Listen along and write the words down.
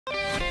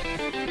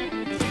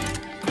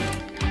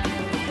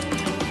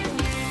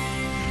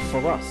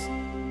For us,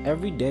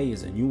 every day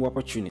is a new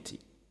opportunity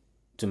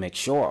to make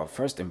sure our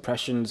first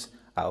impressions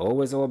are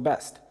always our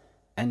best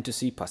and to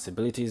see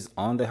possibilities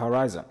on the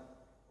horizon,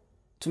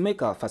 to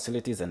make our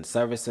facilities and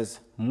services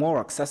more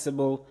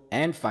accessible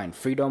and find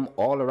freedom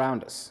all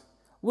around us.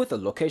 With a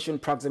location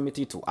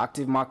proximity to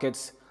active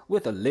markets,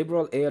 with a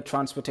liberal air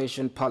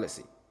transportation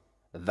policy,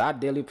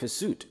 that daily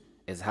pursuit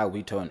is how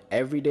we turn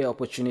everyday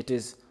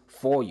opportunities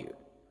for you.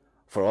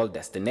 For all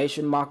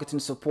destination marketing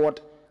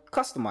support,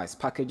 customized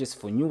packages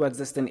for new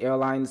existing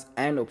airlines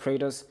and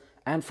operators,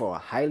 and for a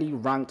highly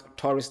ranked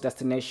tourist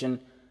destination,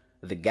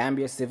 the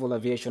Gambia Civil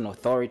Aviation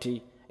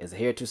Authority is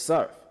here to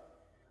serve.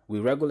 We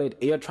regulate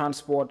air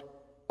transport,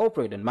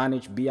 operate and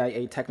manage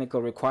BIA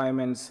technical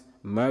requirements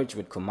merged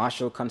with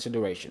commercial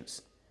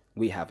considerations.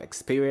 We have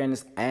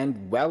experienced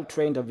and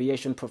well-trained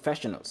aviation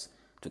professionals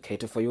to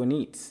cater for your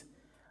needs.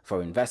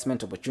 For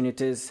investment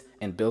opportunities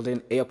in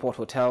building airport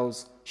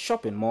hotels,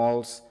 shopping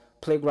malls,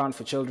 playground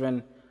for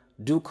children,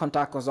 do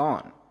contact us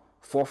on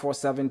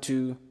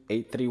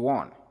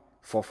 4472-831,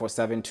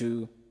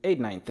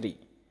 4472-893.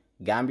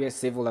 Gambia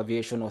Civil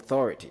Aviation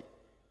Authority.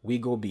 We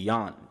go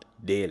beyond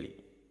daily.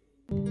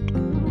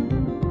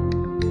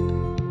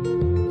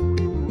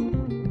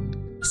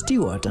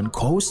 Stewart &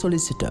 Co.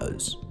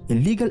 Solicitors, a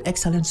legal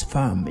excellence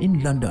firm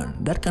in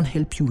London that can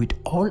help you with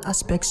all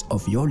aspects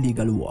of your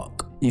legal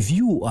work. If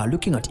you are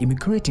looking at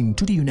immigrating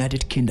to the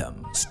United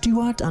Kingdom,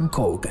 Stewart &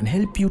 Co. can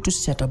help you to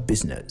set up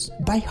business,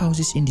 buy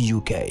houses in the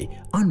UK,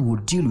 and will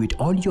deal with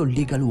all your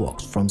legal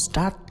works from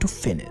start to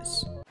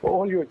finish. For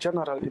all your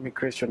general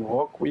immigration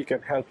work, we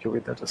can help you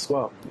with that as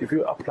well. If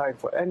you're applying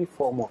for any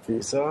form of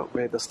visa,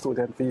 whether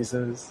student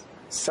visas,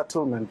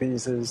 settlement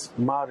visas,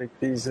 marriage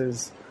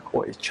visas,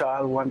 or a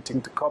child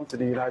wanting to come to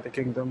the United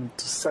Kingdom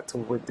to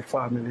settle with the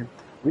family,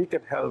 we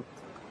can help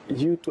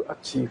you to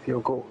achieve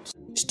your goals.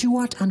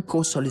 Stewart &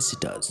 Co.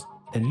 Solicitors,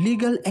 a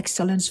legal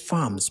excellence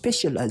firm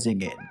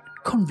specializing in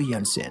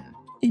conveyancing,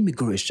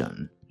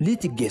 immigration,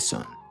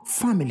 litigation,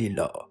 family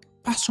law,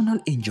 personal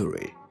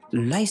injury,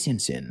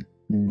 licensing,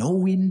 no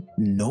win,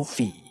 no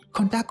fee.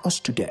 Contact us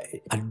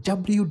today at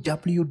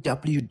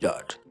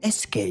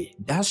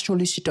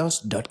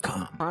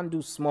www.sk-solicitors.com.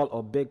 Handle small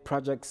or big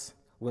projects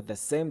with the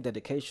same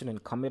dedication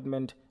and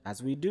commitment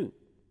as we do.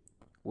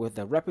 With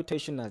a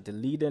reputation as the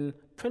leading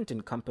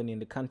printing company in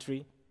the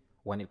country,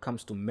 when it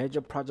comes to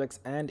major projects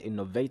and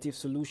innovative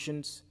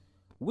solutions,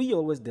 we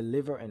always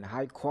deliver in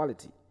high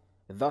quality,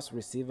 thus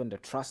receiving the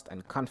trust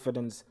and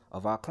confidence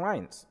of our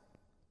clients.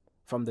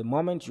 From the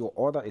moment your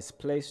order is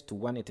placed to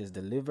when it is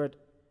delivered,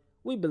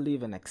 we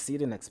believe in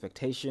exceeding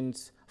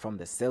expectations from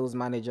the sales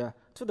manager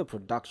to the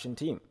production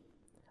team,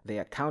 the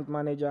account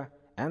manager,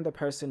 and the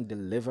person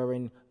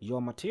delivering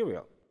your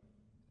material.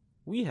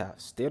 We have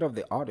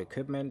state-of-the-art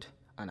equipment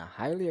and a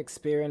highly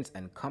experienced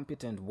and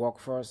competent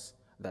workforce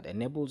that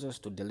enables us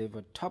to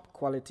deliver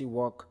top-quality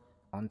work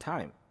on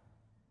time.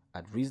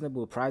 At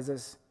reasonable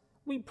prices,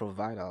 we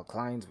provide our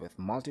clients with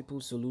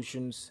multiple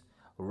solutions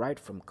right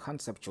from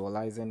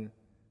conceptualizing,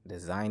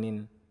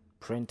 designing,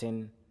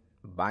 printing,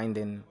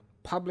 binding,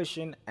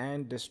 publishing,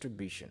 and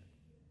distribution.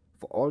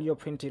 For all your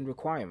printing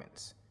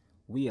requirements,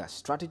 we are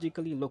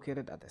strategically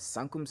located at the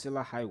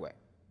Sankumsila Highway,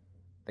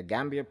 the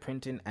Gambia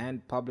Printing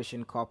and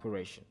Publishing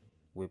Corporation.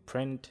 We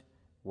print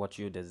what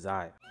you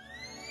desire.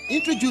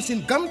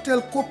 Introducing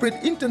Gamtel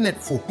Corporate Internet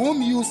for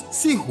home use.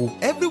 Sihu,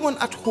 everyone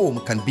at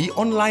home can be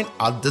online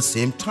at the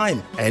same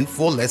time and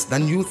for less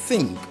than you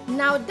think.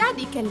 Now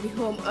daddy can be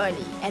home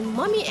early and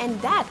mommy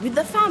and dad with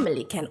the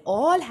family can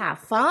all have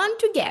fun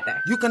together.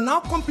 You can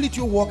now complete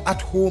your work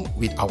at home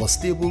with our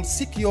stable,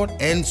 secured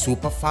and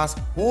super fast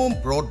home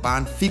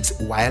broadband fixed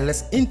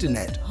wireless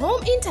internet.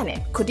 Home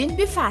internet couldn't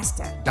be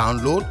faster.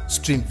 Download,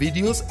 stream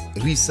videos,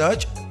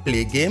 research,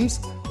 play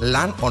games,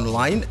 learn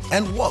online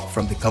and work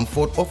from the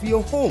comfort of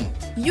your home.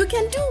 You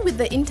can do with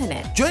the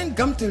internet. Join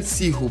Gamtel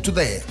Sihu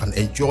today and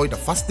enjoy the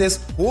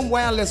fastest home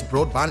wireless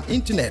broadband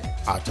internet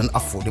at an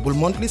affordable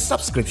monthly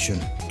subscription.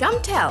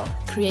 Gamtel,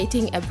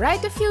 creating a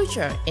brighter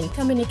future in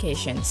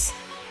communications.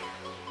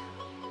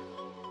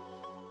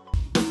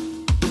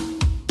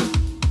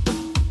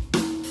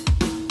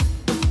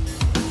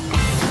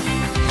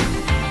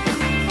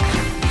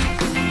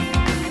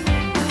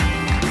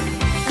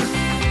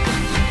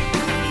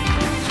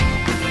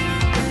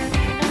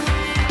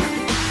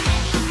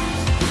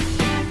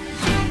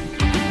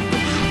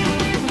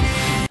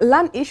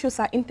 Land issues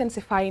are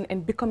intensifying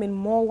and becoming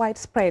more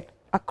widespread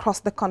across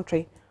the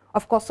country.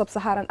 Of course,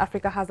 Sub-Saharan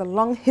Africa has a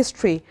long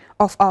history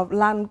of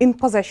land in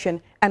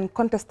possession and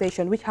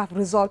contestation, which have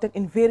resulted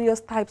in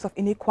various types of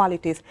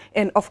inequalities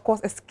and, of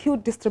course, a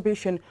skewed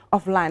distribution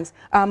of lands.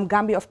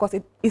 Gambia, of course,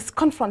 it is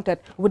confronted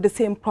with the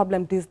same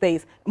problem these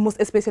days, most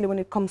especially when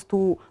it comes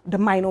to the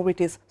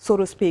minorities, so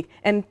to speak.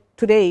 And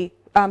today,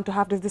 to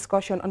have this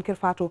discussion on Kerr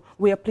Fatou,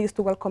 we are pleased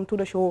to welcome to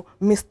the show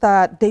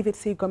Mr. David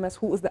C. Gomez,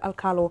 who is the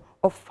Alcalo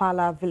of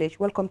Fala Village.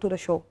 Welcome to the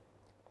show.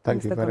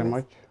 Thank Mr. you very Gomez.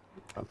 much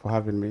for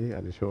having me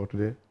at the show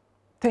today.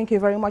 Thank you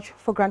very much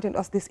for granting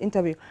us this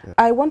interview. Yeah.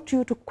 I want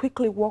you to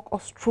quickly walk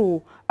us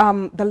through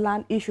the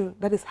land issue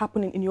that is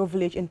happening in your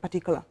village in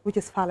particular, which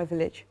is Fala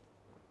village.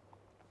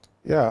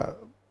 Yeah,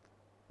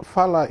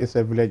 Fala is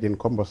a village in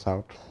Kombo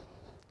South,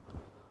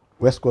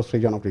 West Coast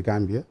region of the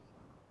Gambia.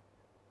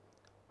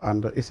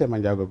 And it's a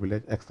Manjago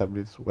village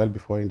established well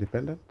before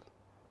independence.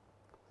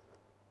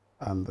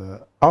 And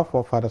our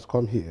forefathers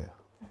come here,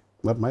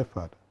 not my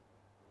father.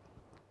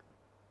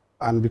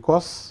 And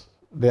because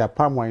they are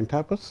palm wine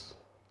tappers,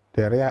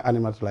 they rear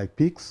animals like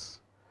pigs,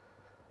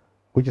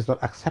 which is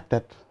not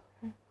accepted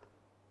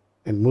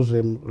in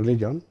Muslim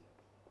religion.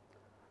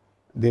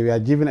 They were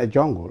given a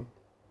jungle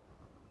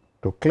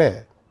to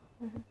clear,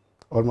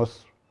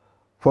 almost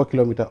 4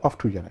 kilometers off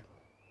Tujere.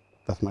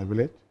 That's my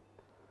village.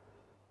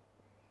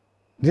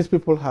 These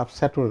people have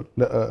settled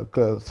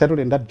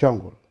in that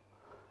jungle,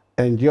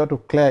 endured to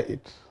clear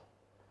it.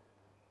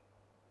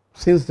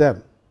 Since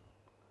then,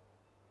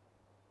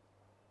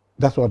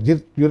 that's what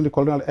during the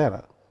colonial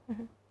era.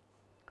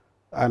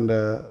 And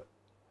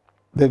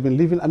they've been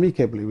living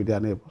amicably with their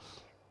neighbors.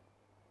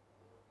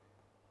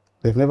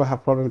 They've never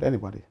had problem with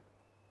anybody.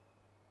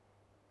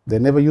 They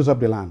never use up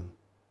the land.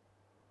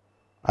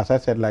 As I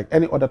said, like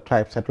any other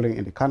tribe settling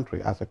in the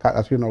country,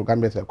 as you know,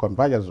 Gambia is a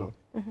convergence zone.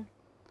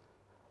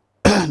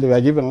 They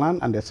were given land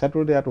and they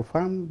settled there to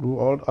farm, do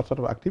all sorts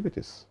of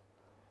activities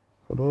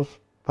for those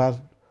past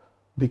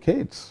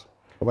decades,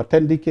 over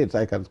 10 decades,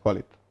 I can call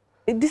it.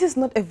 This is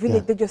not a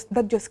village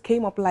that just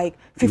came up like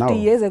 50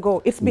 years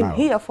ago. It's been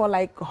here for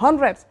like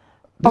hundreds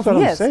of years. That's what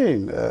I'm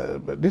saying.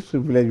 This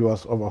village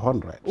was over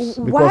hundreds.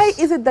 Why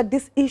is it that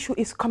this issue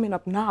is coming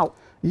up now?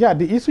 Yeah,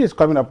 the issue is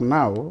coming up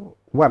now,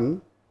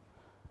 one,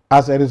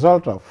 as a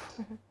result of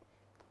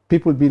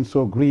people being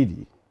so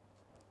greedy,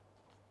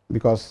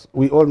 because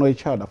we all know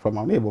each other from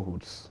our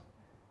neighborhoods.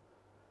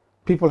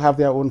 People have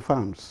their own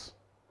farms.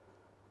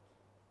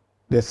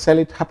 They sell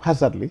it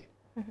haphazardly,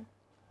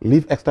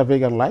 live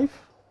extravagant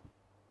life,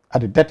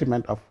 at the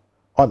detriment of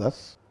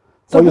others.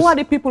 So who are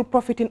the people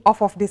profiting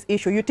off of this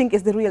issue? You think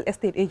it's the real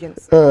estate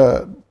agents?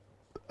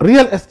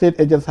 Real estate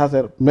agents has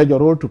a major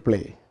role to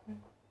play,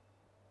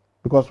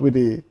 because with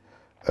the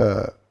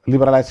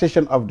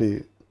liberalization of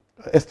the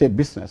estate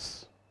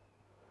business,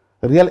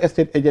 the real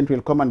estate agent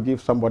will come and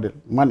give somebody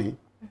money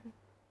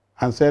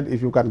and said,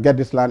 if you can get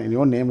this land in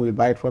your name, we'll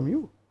buy it from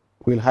you.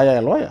 We'll hire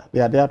a lawyer. They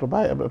are there to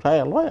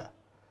hire a lawyer.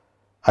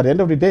 At the end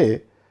of the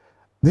day,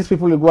 these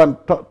people will go and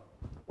talk.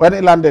 When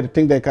a land they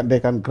think they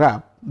can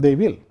grab, they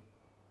will.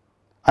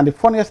 And the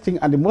funniest thing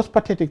and the most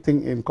pathetic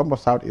thing in Kombo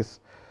South is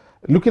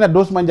looking at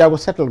those Manjago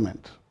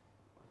settlements.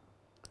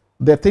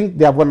 They think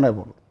they are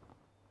vulnerable,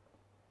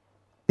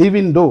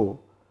 even though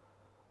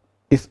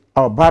it's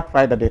our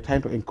birthright that they're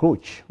trying to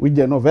encroach, which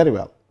they know very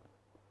well.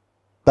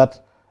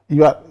 That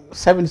you are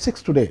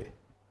 76 today,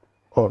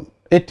 or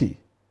 80,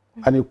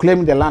 and you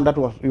claim the land that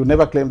was, you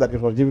never claimed that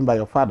it was given by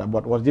your father,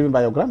 but was given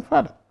by your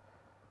grandfather.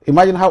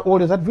 Imagine how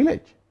old is that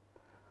village.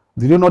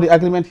 Did you know the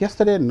agreement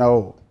yesterday?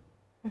 No.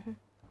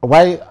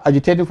 Why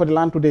agitating for the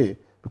land today?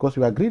 Because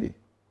you are greedy.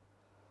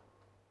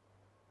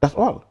 That's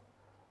all.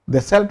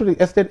 They sell to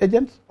the estate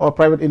agents or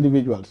private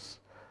individuals.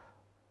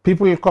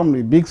 People will come,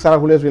 the big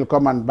Sarahules will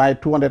come and buy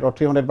 200 or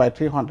 300 by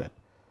 300,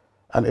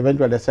 and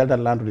eventually they sell that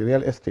land to the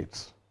real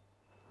estates.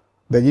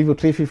 They give you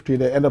 350,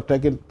 they end up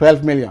taking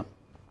 12 million.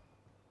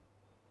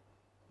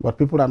 But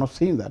people are not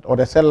seeing that. Or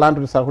they sell land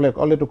to the Sarahule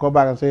only to come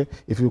back and say,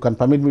 if you can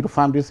permit me to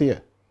farm this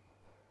year,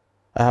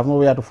 I have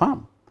nowhere to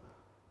farm.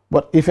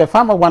 But if a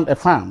farmer wants a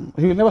farm,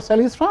 he will never sell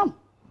his farm.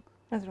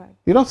 That's right.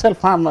 You don't sell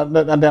farm and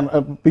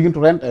then begin to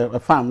rent a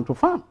farm to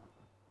farm.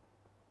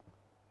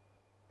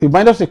 It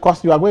might not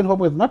cost you are going home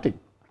with nothing.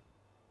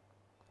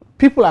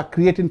 People are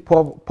creating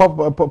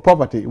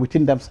poverty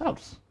within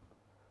themselves.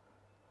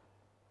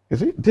 You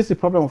see, this is the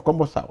problem of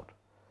Kombo South.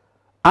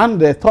 And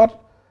they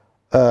thought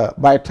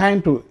by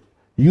trying to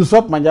use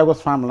up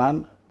Manjago's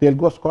farmland, they'll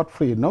go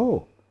scot-free.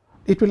 No,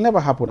 it will never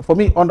happen. For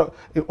me, not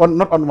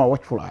on my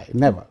watchful eye,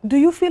 never. Do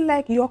you feel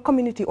like your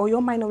community or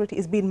your minority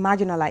is being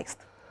marginalized?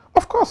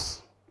 Of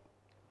course.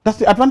 That's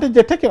the advantage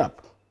they take it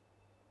up.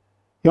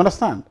 You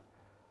understand?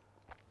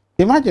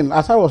 Imagine,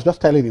 as I was just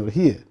telling you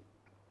here,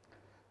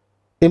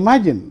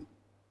 imagine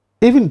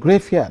even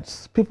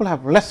graveyards, people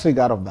have less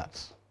regard of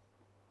that.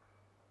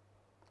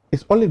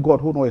 It's only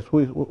God who knows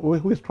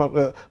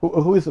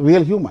who is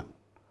real human,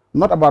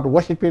 not about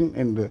worshipping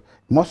in the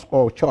mosque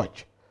or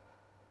church.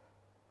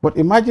 But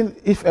imagine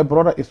if a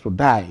brother is to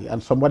die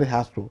and somebody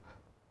has to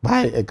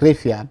buy a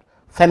graveyard,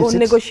 fence or it.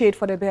 negotiate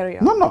for the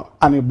burial. No,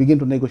 and you begin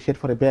to negotiate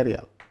for a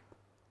burial,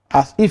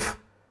 as if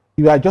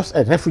you are just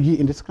a refugee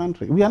in this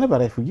country. We are never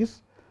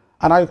refugees.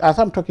 And as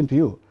I'm talking to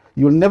you,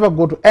 you'll never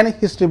go to any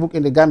history book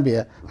in the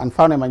Gambia and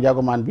find a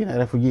Manjago man being a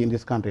refugee in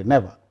this country.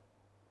 Never.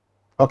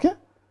 Okay?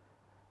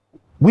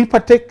 We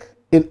partake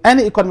in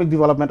any economic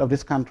development of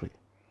this country.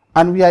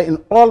 And we are in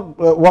all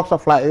walks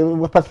of life,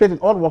 we participate in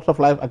all walks of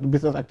life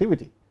business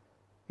activity.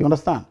 You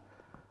understand?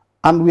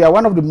 And we are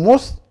one of the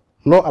most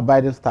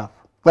law-abiding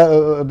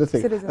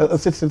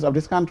citizens of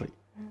this country.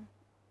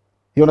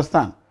 You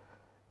understand?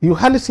 You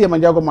hardly see a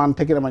Manjago man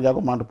taking a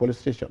Manjago man to police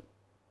station.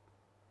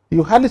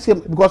 You hardly see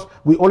him, because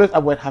we always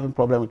avoid having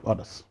problems with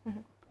others.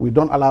 We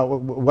don't allow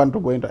one to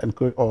go into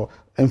encourage or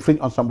infringe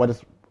on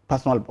somebody's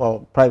personal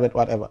or private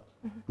whatever.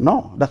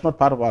 No, that's not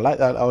part of our life,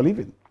 our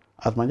living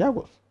as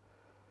Manjagos.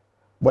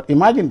 But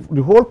imagine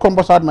the whole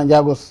Kombo South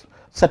Manjagos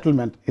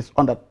settlement is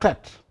under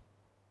threat.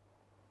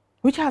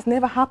 Which has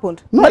never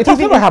happened. No, it has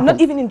never happened.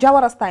 Not even in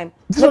Jawara's time.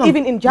 Not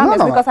even in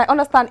Jammeh's, because I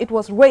understand it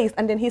was raised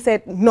and then he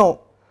said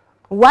no.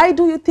 Why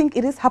do you think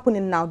it is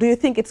happening now? Do you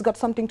think it's got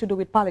something to do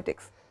with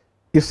politics?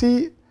 You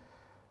see,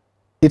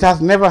 it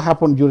has never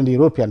happened during the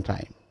European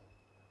time.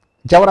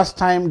 Jawara's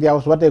time, there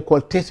was what they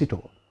call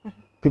tacito.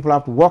 People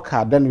have to work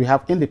hard, then we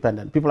have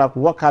independence. People have to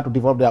work hard to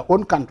develop their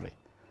own country.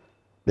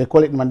 They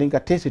call it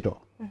Mandinka tacito.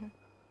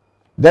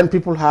 Then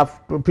people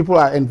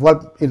are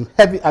involved in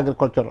heavy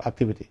agricultural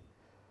activity.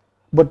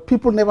 But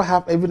people never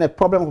have even a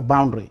problem of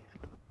boundary.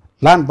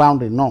 Land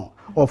boundary, no.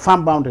 Or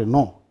farm boundary,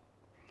 no.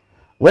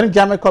 When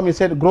Jammeh come, he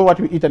said, grow what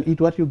you eat and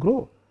eat what you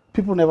grow.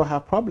 People never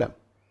have problem.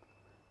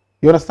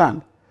 You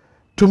understand?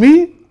 To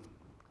me,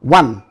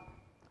 one,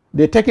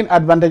 they're taking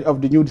advantage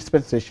of the new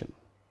dispensation.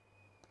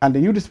 And the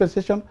new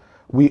dispensation,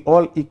 we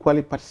all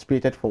equally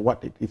participated for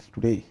what it is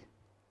today.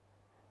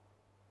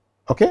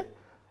 Okay?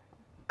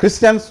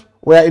 Christians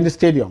were in the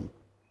stadium,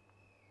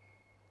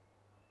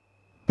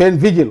 paying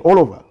vigil all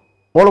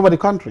over the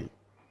country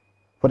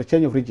for the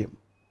change of regime.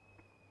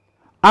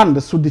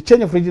 And should the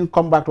change of regime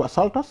come back to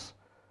assault us?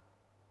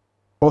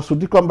 Or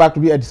should it come back to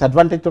be a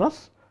disadvantage to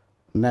us?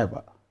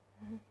 Never.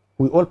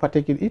 We all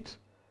partake in it,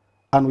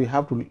 and we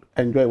have to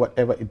enjoy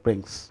whatever it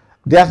brings.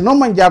 There's no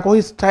Manjago who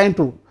is trying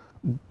to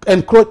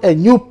encroach a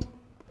new,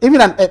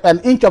 even an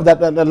inch of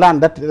that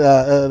land that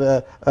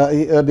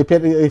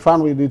he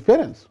found with his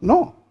parents.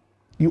 No.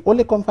 You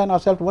only confine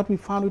ourselves to what we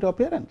found with our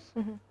parents.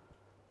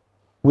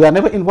 We are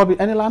never involved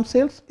in any land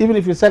sales. Even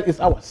if you sell, it's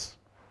ours.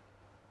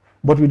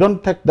 But we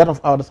don't take that of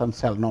ours and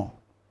sell, no.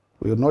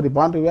 We know the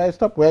boundary where I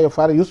stop, where your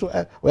father used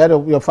to, where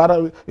your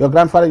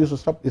grandfather used to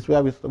stop, is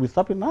where we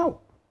stop it now.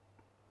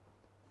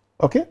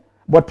 Okay?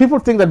 But people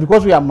think that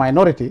because we are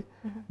minority,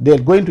 they're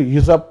going to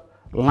use up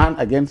land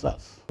against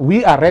us.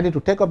 We are ready to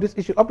take up this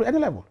issue up to any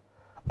level.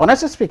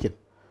 Honestly speaking,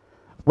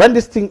 when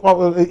this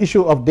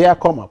issue of dare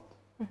come up,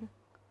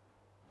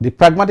 the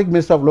pragmatic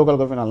minister of local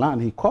government and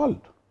land, he called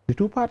the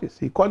two parties.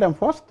 He called them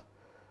first,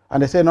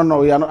 and they say, no,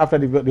 we are not after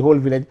the whole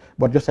village,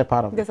 but just a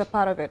part of it. Just a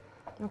part of it.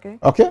 Okay.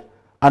 Okay?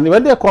 And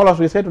when they call us,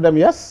 we say to them,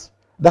 yes,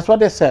 that's what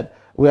they said.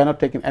 We are not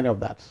taking any of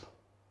that.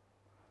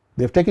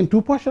 They've taken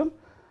 2 portions,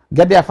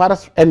 enjoy their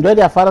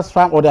father's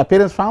farm or their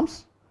parents'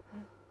 farms,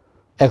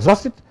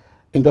 exhaust it,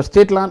 into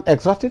state land,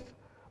 exhaust it.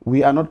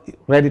 We are not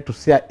ready to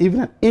share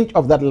even an inch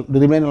of that, the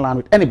remaining land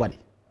with anybody.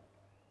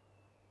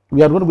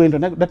 We are going to go into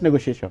that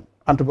negotiation.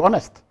 And to be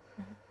honest,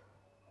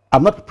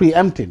 I'm not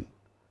preempting,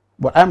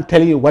 but I'm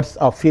telling you what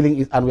our feeling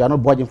is, and we are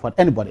not budging for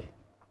anybody.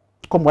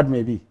 Come what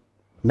may be.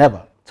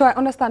 Never. So I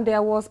understand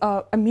there was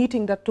a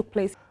meeting that took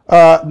place.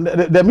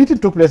 The meeting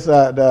took place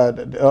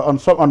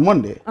on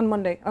Monday. On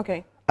Monday,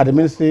 okay. At the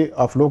Ministry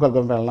of Local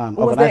Government and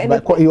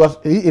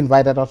Land. He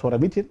invited us for a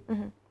meeting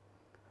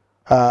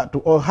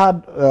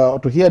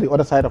to hear the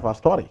other side of our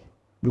story,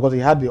 because he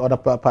had the other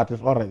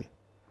parties already.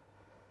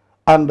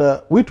 And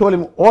we told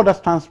him all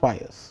that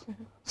transpires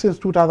since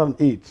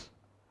 2008.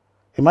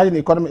 Imagine the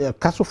economy, a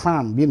castle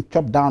farm being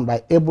chopped down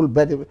by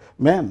able-bodied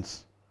men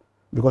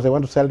because they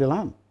want to sell the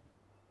land.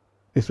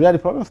 It's where the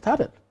problem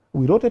started.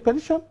 We wrote a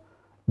petition.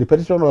 The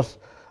petition was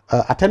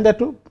attended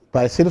to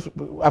by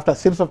after a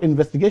series of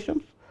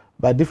investigations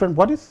by different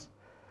bodies.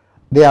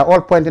 They are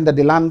all pointing that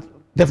the land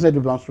definitely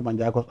belongs to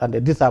Manjagos, and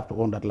they deserve to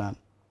own that land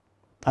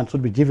and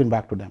should be given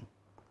back to them.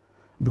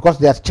 Because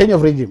there's change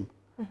of regime,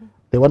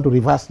 they want to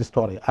reverse the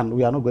story, and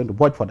we are not going to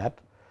budge for that.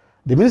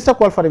 The minister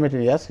called for a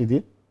meeting, yes, he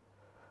did.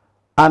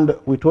 And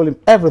we told him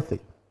everything.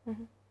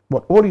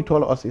 But all he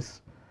told us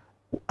is,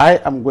 I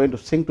am going to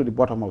sink to the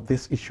bottom of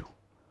this issue.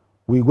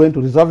 We're going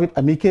to resolve it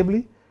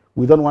amicably.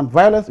 We don't want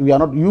violence. We are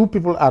not, you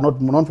people are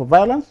not known for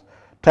violence.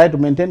 Try to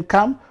maintain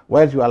calm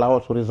whilst you allow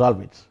us to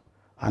resolve it.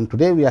 And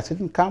today we are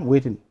sitting calm,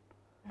 waiting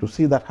to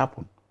see that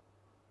happen.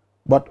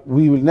 But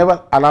we will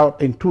never allow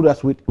intruders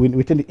during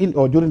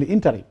the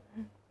interim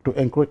to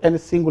encroach any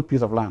single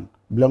piece of land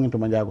belonging to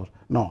Manjagos.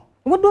 No.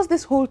 What does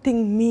this whole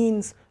thing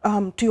mean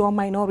to your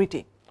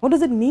minority? What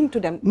does it mean to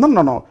them?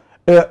 No.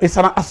 It's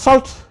an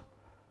assault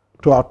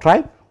to our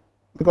tribe,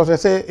 because they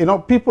say,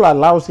 people are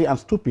lousy and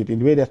stupid in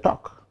the way they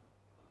talk.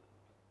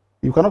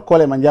 You cannot call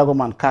a Manjago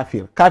man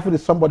kafir. Kafir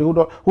is somebody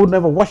who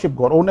never worship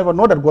God, or who never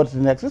know that God is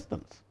in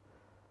existence.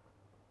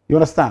 You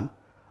understand?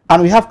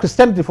 And we have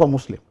Christianity for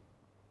Muslim.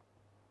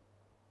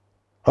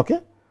 Okay?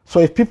 So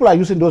if people are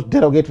using those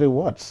derogatory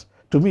words,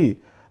 to me,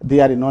 they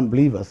are the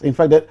non-believers. In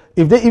fact,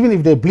 even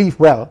if they believe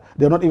well,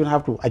 they don't even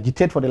have to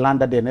agitate for the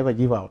land that they never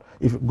give out,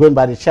 if going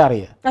by the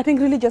Sharia. I think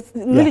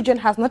religion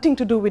has nothing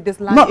to do with this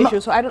land issue,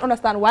 so I don't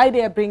understand why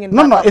they are bringing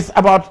that up. It's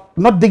about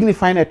not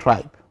dignifying a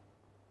tribe.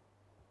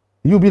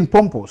 You've been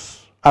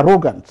pompous,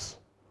 arrogant,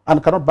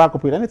 and cannot back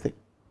up with anything.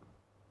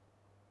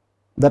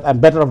 That I'm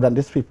better off than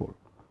these people.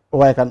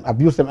 or I can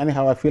abuse them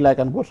anyhow I feel like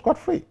and go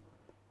scot-free.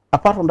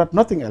 Apart from that,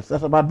 nothing else.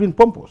 That's about being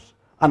pompous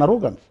and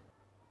arrogant.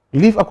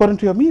 Live according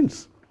to your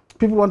means.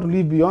 People want to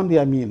live beyond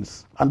their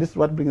means, and this is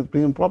what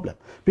brings problem.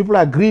 People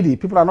are greedy.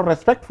 People are not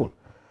respectful.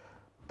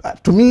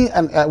 To me,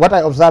 and what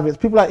I observe is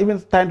people are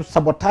even trying to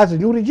sabotage the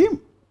new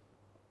regime.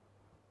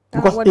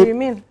 Because what do you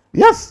mean?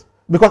 Yes,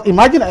 because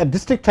imagine a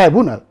district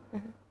tribunal.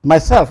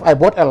 Myself, I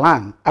bought a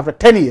land after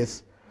 10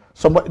 years.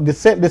 Somebody,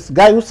 this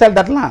guy who sold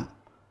that land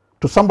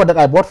to somebody that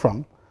I bought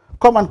from,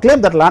 come and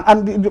claim that land,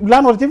 and the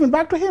land was given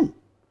back to him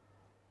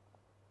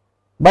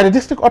by the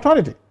district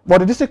authority, by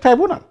the district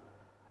tribunal.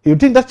 You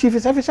think that chief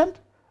is efficient?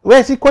 Where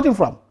is he quoting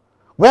from?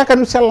 Where can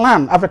you sell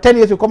land after 10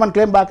 years? You come and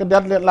claim back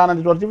that land, and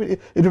it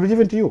will be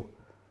given to you.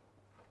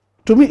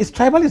 To me, it's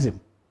tribalism.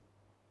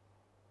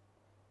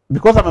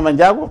 Because I'm a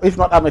Manjago, if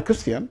not, I'm a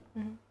Christian,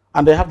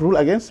 and they have to rule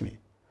against me.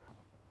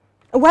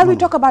 While we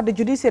talk about the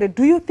judiciary,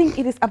 do you think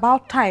it is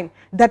about time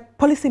that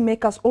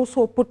policymakers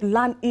also put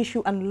land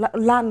issue and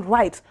land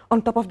rights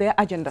on top of their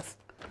agendas?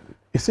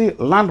 You see,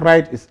 land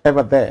right is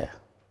ever there.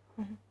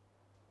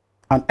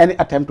 And any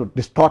attempt to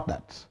distort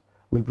that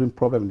will bring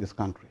problem in this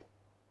country.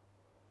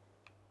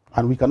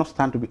 And we cannot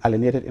stand to be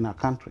alienated in our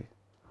country.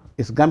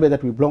 It's Gambia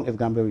that we belong, it's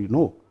Gambia we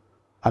know.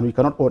 And we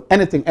cannot own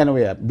anything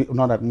anywhere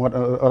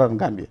other than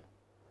Gambia.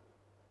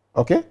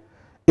 Okay?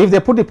 If they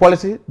put the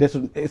policy,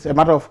 it's a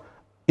matter of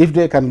if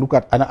they can look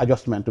at an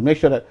adjustment to make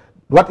sure that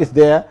what is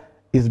there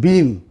is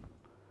being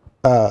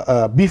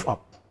beefed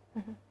up.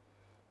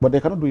 But they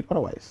cannot do it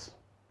otherwise.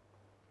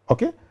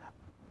 Okay?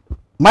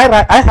 My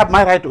right, I have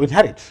my right to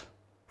inherit.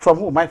 From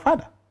who? My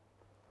father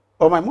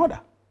or my mother.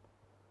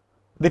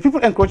 The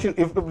people encroaching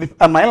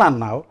on my land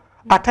now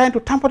are trying to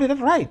tamper that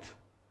right.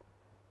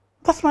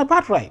 That's my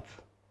birthright.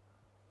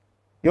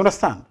 You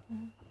understand?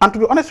 And to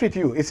be honest with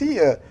you, see,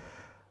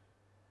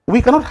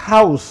 we cannot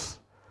house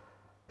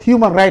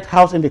human right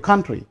house in the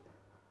country,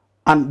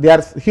 and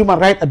there's human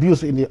right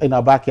abuse in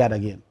our backyard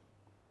again.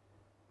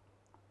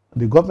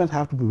 The government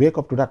have to wake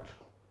up to that.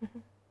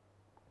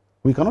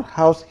 We cannot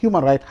house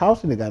human right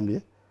house in the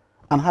Gambia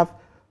and have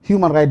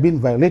human right being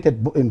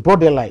violated in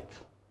broad daylight.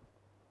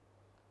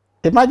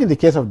 Imagine the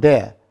case of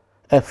there,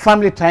 a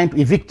family trying to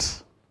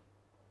evict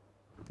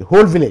the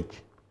whole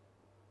village.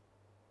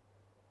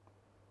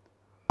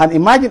 And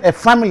imagine a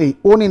family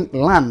owning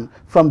land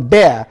from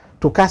there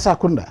to Casa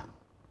Kunda.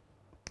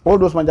 All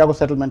those Manjago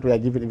settlements were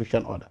given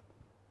eviction order.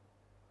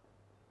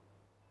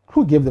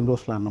 Who gave them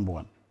those land, number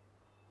one?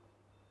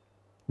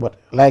 But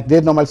like they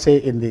normally say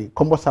in the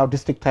Kombo South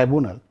District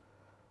Tribunal,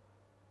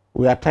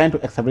 we are trying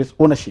to establish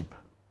ownership.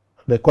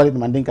 They call it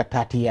Mandinka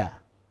Tatia.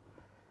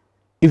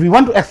 If we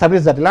want to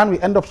establish that land, we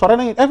end up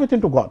surrendering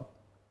everything to God.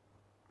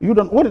 You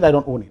don't own it, I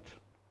don't own it.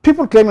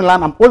 People claiming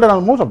land, I'm older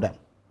than most of them.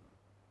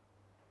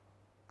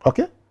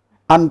 Okay?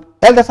 And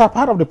elders are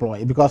part of the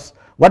ploy because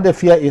what they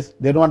fear is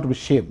they don't want to be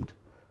shamed.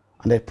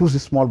 And they push the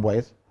small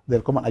boys,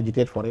 they'll come and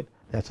agitate for it,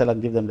 they'll sell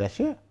and give them their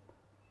share.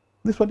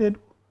 This is what they do.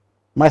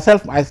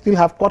 Myself, I still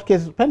have court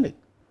cases pending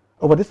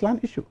over this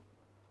land issue.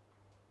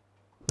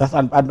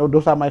 And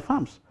those are my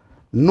farms.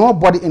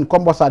 Nobody in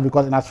Kombo South,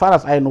 because as far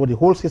as I know the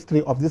whole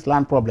history of this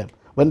land problem,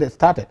 when they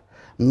started,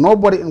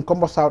 nobody in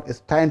Kombo South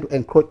is trying to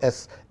encroach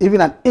us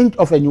even an inch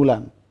of a new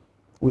land.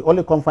 We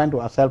only confine to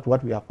ourselves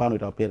what we have found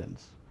with our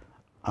parents,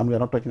 and we are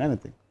not touching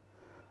anything.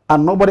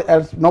 And nobody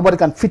else, nobody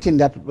can fit in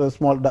that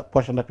small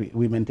portion that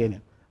we maintain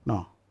it.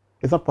 No,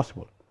 it's not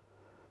possible.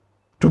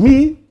 To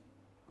me,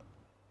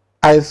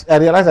 I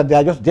realize that they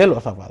are just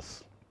jealous of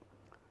us.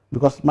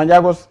 Because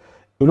Manjagos,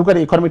 you look at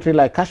the economic tree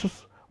like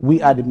cashews,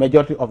 we are the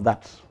majority of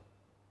that.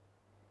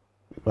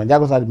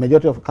 Manjagos are the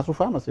majority of cashew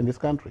farmers in this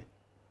country.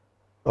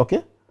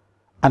 Okay?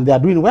 And they are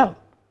doing well.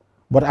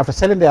 But after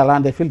selling their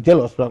land, they feel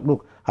jealous.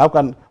 Look, how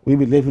can we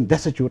be living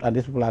destitute and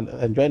these people are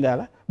enjoying their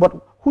life? But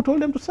who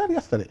told them to sell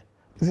yesterday?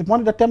 Is it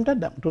money that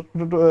tempted them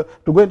to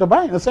go into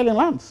buying and selling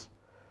lands?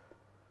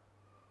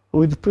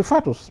 We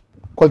prefer to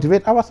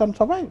cultivate ours and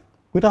survive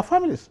with our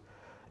families.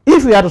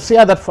 If we are to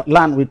share that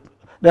land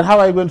then how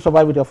are you going to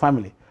survive with your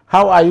family?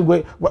 How are you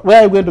going? Where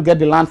are you going to get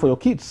the land for your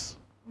kids?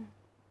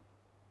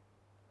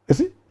 You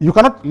see, you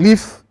cannot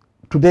live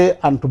today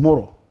and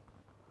tomorrow.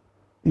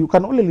 You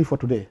can only live for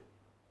today.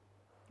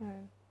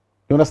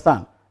 You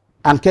understand?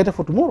 And cater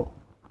for tomorrow.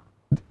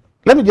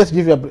 Let me just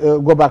give you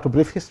go back to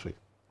brief history.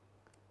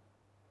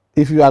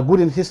 If you are good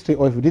in history,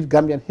 or if you did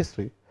Gambian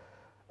history,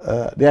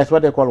 there is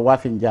what they call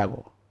Wafi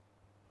Njago.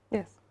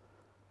 Yes.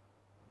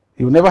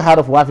 You never heard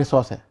of Wafi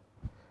Sose,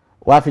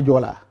 Wafi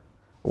Jola,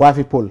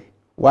 Wafi Pol,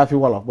 Wafi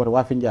Wolof, but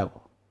Wafi Njago.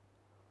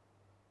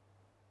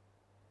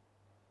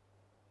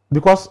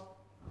 Because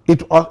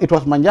it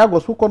was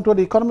Manjagos who controlled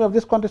the economy of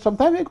this country some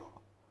time ago.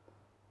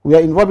 We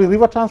are involved in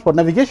river transport,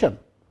 navigation,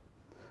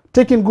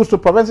 taking goods to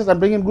provinces and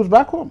bringing goods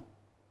back home.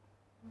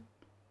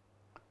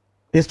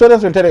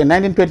 Historians will tell you in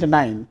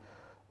 1929,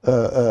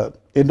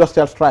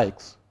 industrial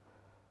strikes,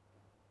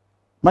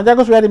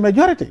 Manjagos were the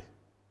majority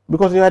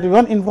because they were the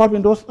one involved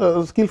in those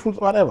skillfuls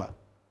or whatever.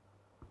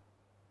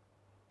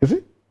 You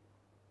see?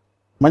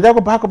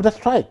 Manjago back up that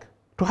strike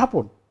to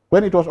happen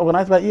when it was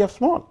organized by E.F.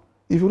 Small,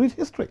 if you read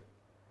history.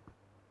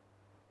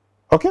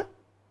 Okay?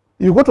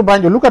 You go to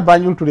Banjul, look at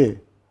Banjul today.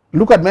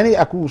 Look at many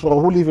Akus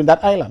or who live in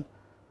that island.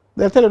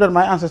 They'll tell you that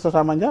my ancestors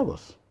are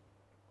Manjagos.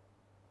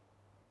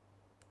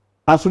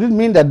 And should it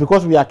mean that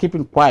because we are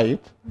keeping quiet,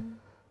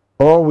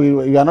 or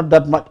we are not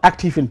that much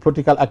active in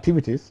political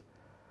activities,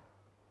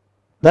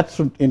 that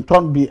should in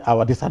turn be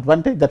our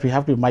disadvantage, that we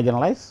have to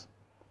marginalize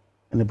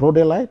in the broad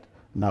daylight?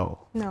 No.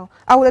 No.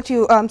 I will let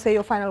you say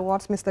your final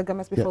words, Mr.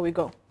 Gomez, before we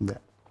go. Yeah.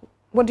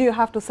 What do you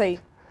have to say?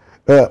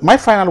 My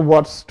final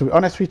words, to be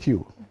honest with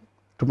you,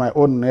 to my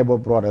own neighbor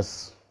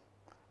brothers,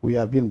 we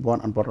have been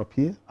born and brought up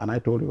here, and I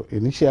told you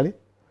initially,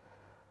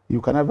 you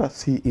can never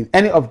see in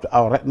any of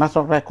our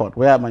national record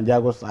where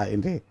Manjagos are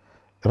in the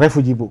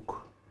refugee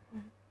book.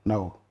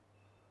 No.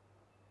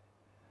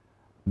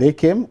 They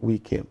came, we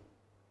came.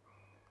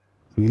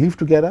 We lived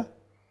together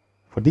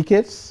for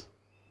decades,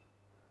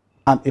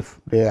 and if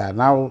they are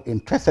now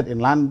interested in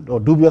land or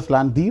dubious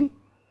land deal,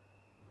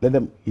 let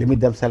them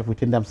limit themselves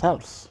within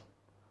themselves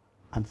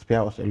and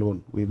spare us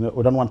alone. We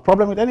don't want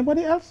problem with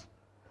anybody else,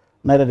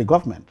 neither the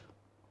government.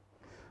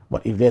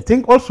 But if they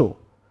think also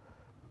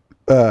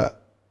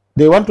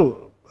they want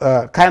to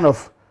kind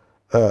of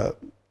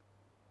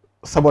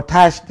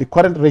sabotage the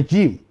current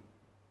regime,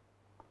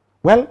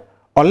 well,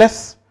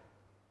 unless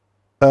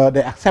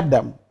they accept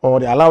them or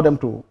they allow them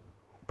to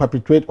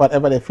perpetuate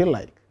whatever they feel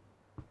like.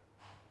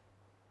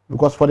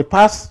 Because for the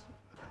past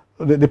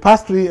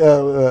three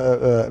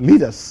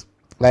leaders,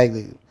 like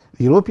the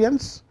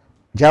Europeans,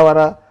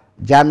 Jawara,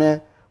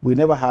 Jame, we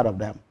never heard of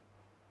them.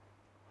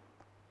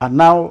 And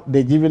now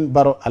they're giving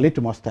Barrow a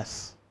litmus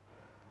test.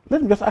 Let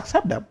them just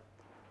accept them.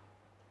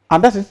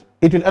 And that is,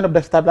 it will end up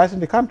destabilizing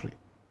the country.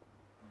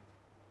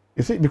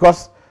 You see,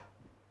 because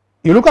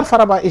you look at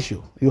Faraba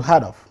issue you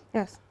heard of.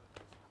 Yes.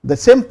 The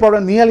same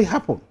problem nearly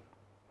happened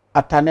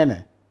at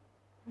Tanene.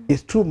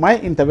 It's through my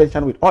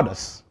intervention with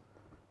others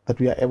that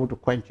we are able to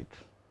quench it.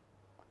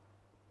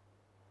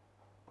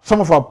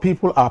 Some of our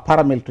people are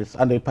paramilitaries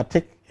and they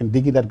partake in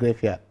digging that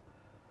graveyard.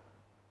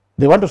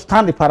 They want to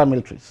stand the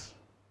paramilitaries,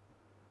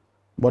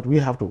 but we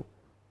have to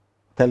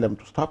tell them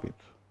to stop it.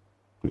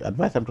 We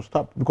advise them to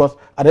stop, because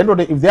at the end of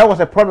the day, if there was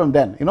a problem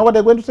then, you know what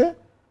they're going to say?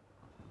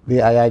 The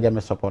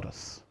IIJM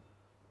supporters.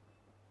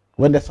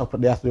 When they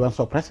are the ones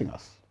suppressing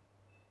us.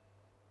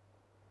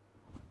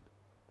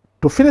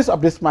 To finish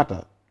up this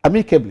matter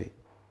amicably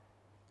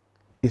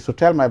is to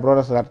tell my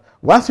brothers that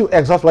once you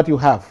exhaust what you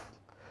have,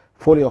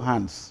 fold your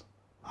hands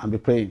and be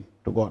praying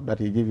to God that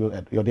He give you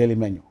your daily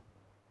menu.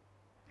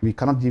 We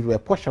cannot give you a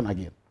portion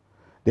again.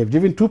 They've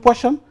given 2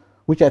 portions,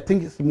 which I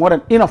think is more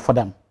than enough for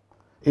them.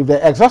 If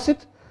they exhaust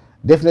it,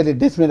 definitely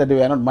this means that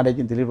they are not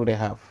managing the little they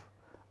have.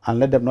 And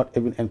let them not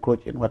even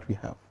encroach in what we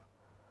have.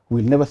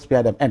 We'll never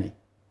spare them any,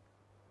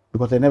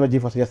 because they never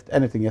give us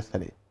anything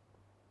yesterday.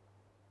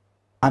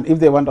 And if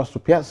they want us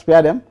to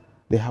spare them,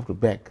 they have to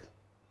beg,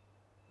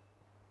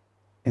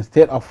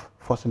 instead of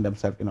forcing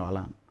themselves in our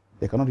land.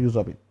 They cannot use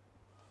of it.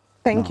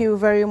 Thank you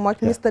very much,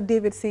 Mr.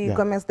 David C.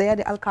 Gomez there,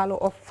 the Alcalo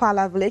of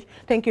Fala Village.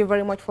 Thank you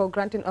very much for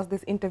granting us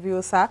this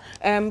interview, sir.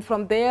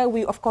 From there,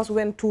 we of course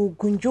went to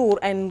Gunjur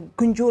and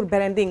Gunjur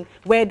Berending,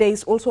 where there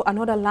is also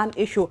another land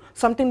issue,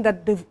 something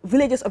that the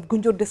villagers of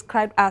Gunjur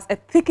described as a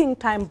ticking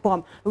time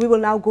bomb. We will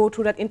now go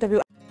through that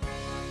interview.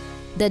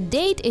 The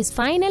date is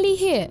finally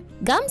here.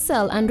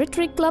 Gamcel and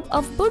Retreat Club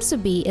of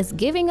Bursubi is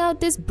giving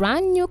out this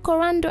brand new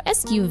Corando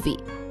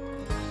SUV.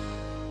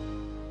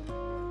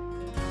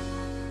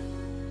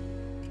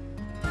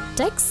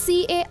 Text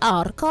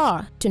CAR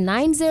car to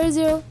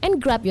 900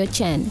 and grab your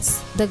chance.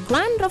 The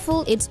grand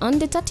raffle is on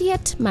the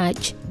 30th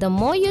March. The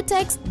more you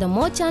text, the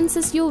more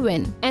chances you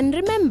win. And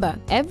remember,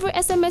 every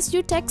SMS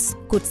you text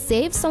could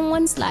save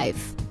someone's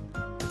life.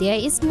 There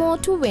is more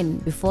to win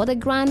before the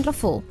grand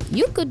raffle.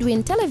 You could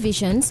win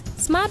televisions,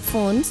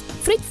 smartphones,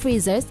 fridge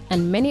freezers,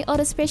 and many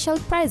other special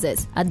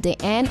prizes at the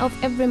end of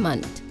every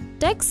month.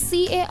 Text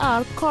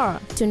CAR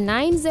to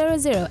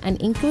 900 and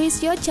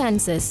increase your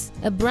chances.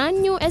 A brand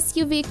new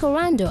SUV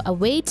Corando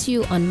awaits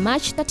you on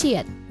March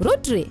 30th.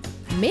 Rotary,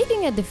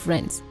 making a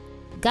difference.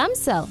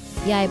 Gamcel,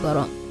 Yai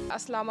Borom.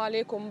 Assalamu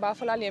alaikum ba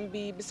falalem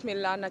bi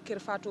bismillah na Kerr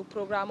Fatou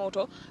programme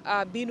auto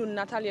binu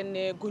natalien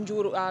ne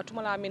Gunjur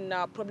tumala min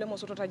problem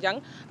soto ta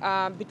jang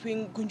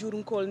between Gunjur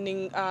Nkol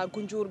ning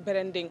Gunjur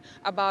Berending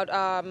about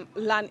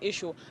land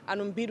issue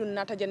anum binu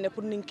natajen ne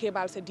pour ning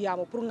kebal se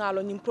diamo pour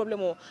ngalo nim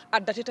problemo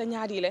addatita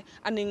nyaadi le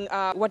aning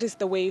what is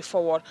the way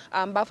forward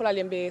ba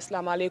falalem be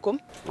assalamu alaikum.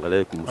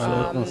 Alaikum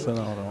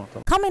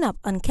assalam. Coming up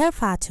on Kerr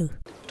Fatou.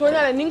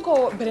 Tonya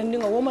ninko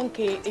Berending o woman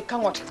ke e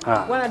kangot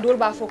wana dol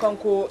ba fo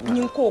kanko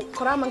ninko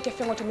korama ke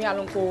fengoto mi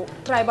alon ko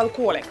tribal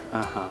kole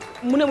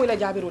mune mo la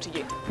jabiroti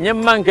je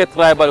nyem manke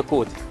tribal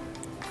code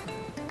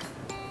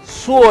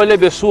suo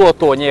lebe suo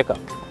to nyeka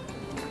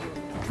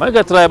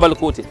manke tribal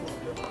code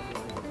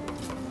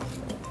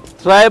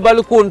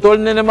tribal kun tol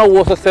nene ma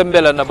woso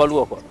sembela na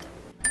baluwa ko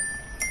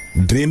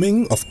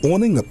Dreaming of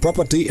owning a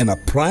property in a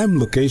prime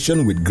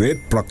location with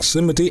great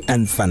proximity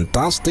and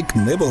fantastic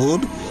neighborhood?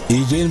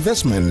 EJ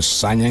Investments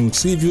Sanyang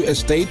Seaview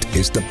Estate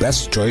is the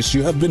best choice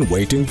you have been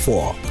waiting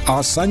for.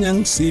 Our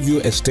Sanyang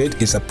Seaview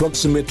Estate is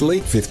approximately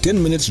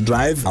 15 minutes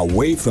drive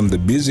away from the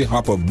busy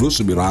hub of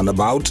Brusubi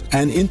roundabout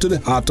and into the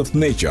heart of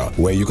nature,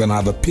 where you can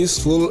have a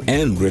peaceful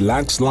and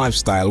relaxed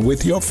lifestyle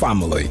with your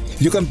family.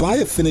 You can buy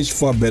a finished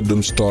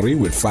 4-bedroom story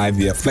with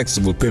 5-year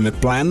flexible payment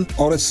plan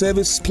or a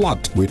service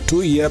plot with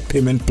 2-year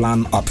payment plan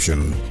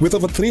option. With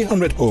over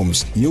 300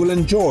 homes, you will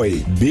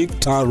enjoy big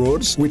tar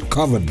roads with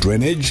covered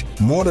drainage,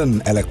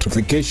 modern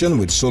electrification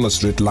with solar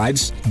street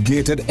lights,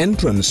 gated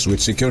entrance with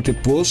security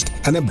post,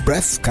 and a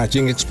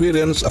breath-catching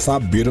experience of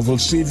our beautiful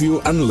sea view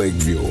and lake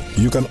view.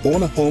 You can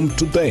own a home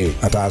today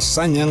at our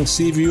Sanyang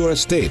Seaview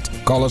Estate.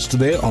 Call us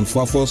today on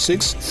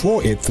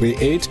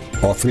 446-4838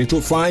 or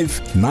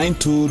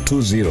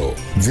 325-9220.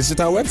 Visit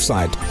our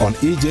website on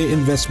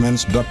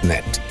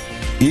ejinvestments.net.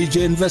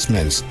 EJ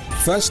Investments,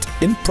 first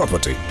in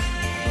property.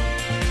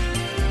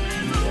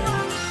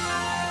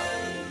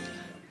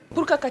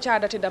 Purka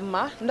kachadati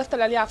damma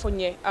ndaftalal ya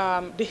fonye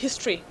the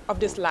history of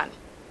this land.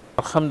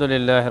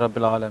 Alhamdulillah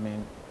rabbil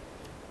alamin.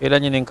 Ila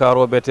nyinin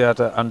karo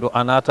beteata andu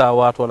anata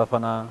wato la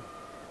fana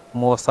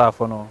mo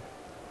safono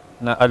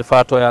na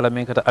alfato ya la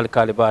min kata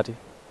alkalibati.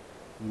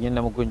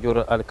 Nyinna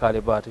mugunjur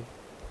alkalibati.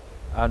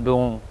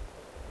 Andu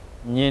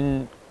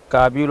nyin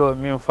kabilo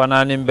min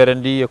fana nim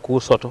berendi ye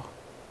kusoto.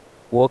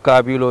 Wo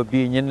kabilo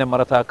bi nyinne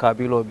marata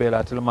kabilo be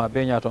la tilma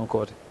be nyaton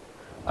kote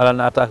ala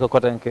na ataka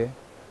kotenke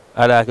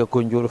ala ke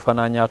kunjur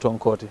fana nyaton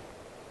kote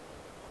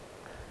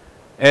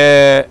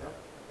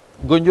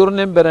gunjur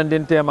nim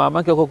berendin tema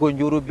manke ko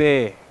kunjuru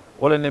be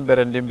wala nim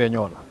berendin be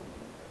nyola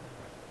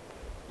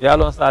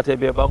yalon sate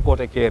be banko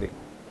te keri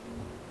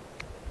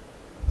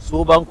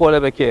su banko le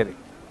be keri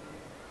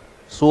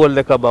su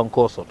wolle ka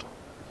banko soto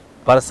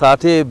par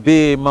sate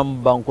be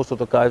mam banko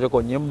soto kaje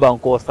ko nyim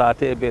banko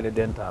sate be le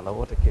dentala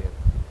wote keri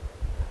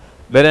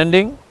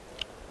berending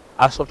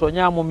asoto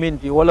nyaamu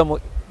minti wala mo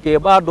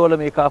keba dole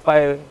mi ka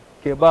fay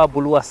keba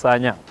bulwa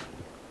sanya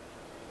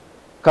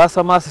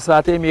kasama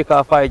sate mi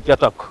ka fay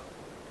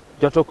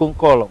jatokun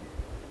kolom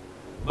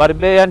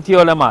barbe yanti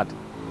wala mat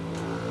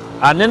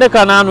anene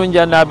kananu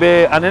njanda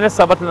be anene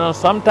sabatna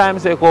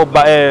sometimes e ko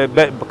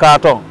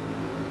katon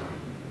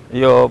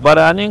yo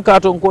baranin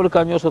katon kol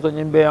kanyo soto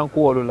nyimbe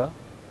yanku wolula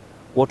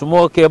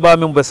wotumo keba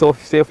min be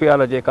sefu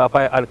yala je ka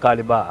fay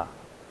alkaliba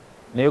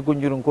ne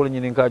gunjurun ko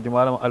nyinin ka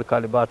jumalam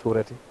alkaliba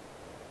turati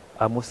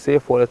amu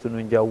sefo le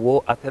tunu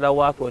jawo atela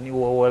wato ni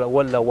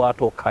wala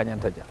wato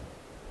kanyanta ja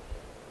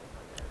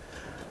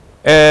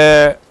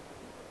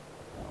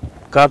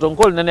katon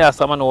kol nene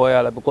asaman wo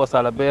yala because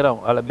ala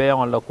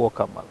beyan la ko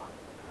kamala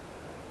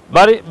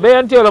bari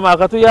beyanti wala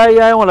makatu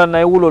yayi wala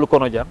nay wulol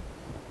kono jam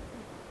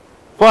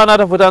fo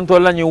anata futan to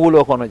lañi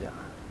wulo kono jam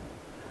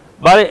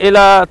bari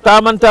ila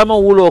tamantama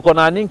wulo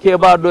kono anin ke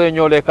ba do e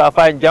nyole ka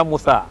fa jam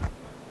musa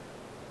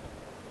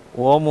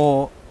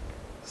womo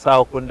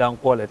saw kundan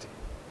kolete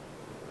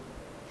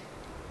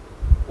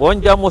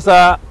won jam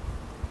musa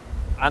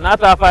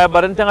anata fa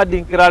barantanga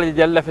dinkiral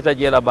jalla fita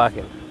jela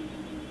bakel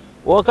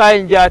wo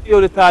kay njati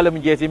o talam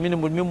jeti min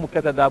mu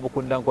keta dabu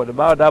kundan ko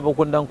ba dabu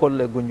kundan ko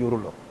le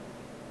gunjurulo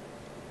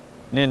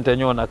nin ta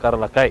nyona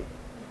karla kay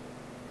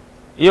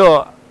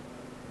yo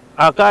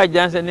aka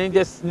janse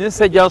nin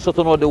se janso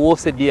to no de wo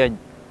se diagne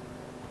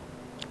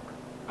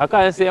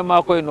aka se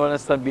ma koy no na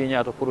sambi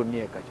nyaato pour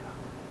ni kaja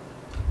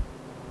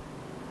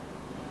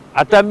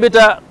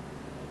atambita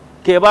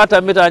ke ba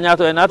tambita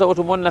nyaato e nata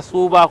oto monna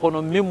suba ko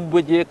no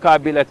mimbuje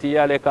kabilati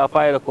yale ka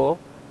fayra ko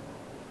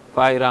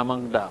fayra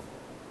mangda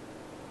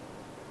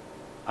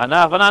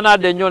ana fanana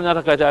de nyol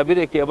nata kata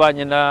bire ke ba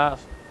nyina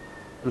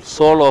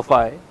solo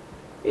fay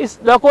is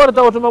d'accord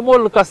ta oto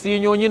mol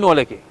kasinyo nyino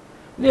leke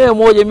ne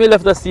moje mi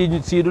lafta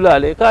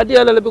sidulale ka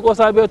diala le biko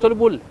sabe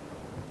tolbul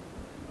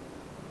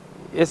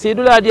e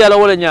sidula diala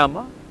wala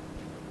nyama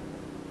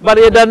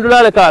bare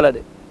dandulale kala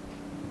de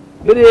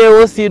bire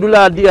o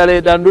sidula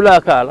diala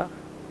dandula kala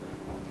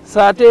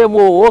sate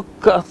mo o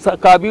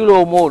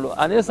kabilo molo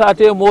ane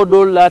sate mo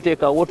dol late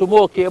ka woto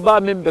mo ke ba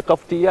min be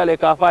kafti yale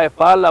ka fa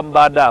falam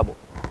badabo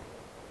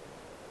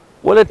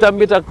wala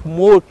tambita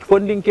mo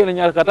fondin kene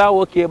nyar kata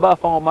o ke ba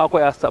fa ma ko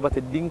ya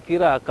sabati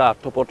dinkira ka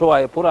topoto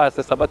ay pura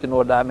se sabati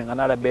no dame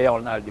ngana be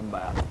yol na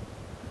dimba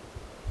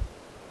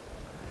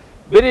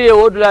biri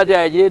o dula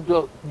da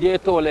je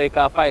to le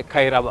ka fa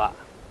kairaba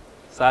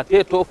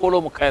sate to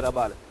folo mo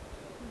kairaba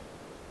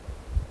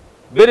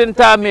birin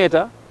ta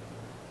meta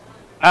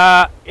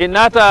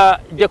inata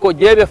je ko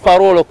jebe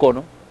farolo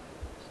kono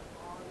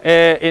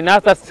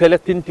inata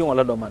seletinti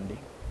wala domandi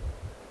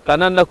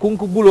kananna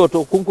kunku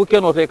buloto kunku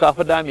kenoto ka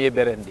fa dami e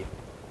berendi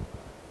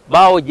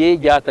bawo je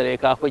jatare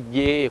ka fa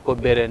je ko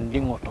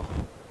berendi ngoto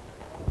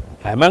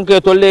ay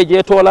manke to le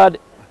je tolade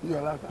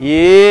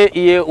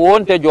ye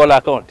wonte jola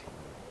kawonte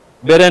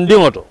berendi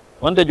ngoto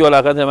wonte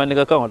jola kan man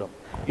ka kawodo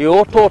e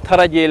oto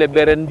taraje le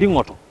berendi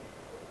ngoto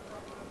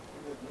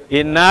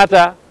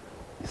inata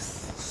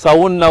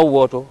sawunna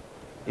woto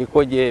e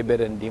ko je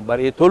berendi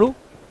bari tolu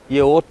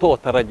ye woto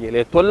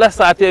tarajele to la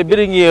sate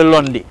birin ye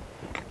londi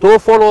to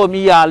follow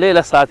mi ya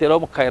lela sate ro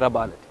mo kayra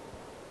balati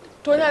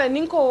to nyala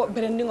ninko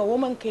berendingo wo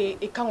manke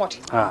e kangoti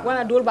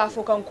wana dol ba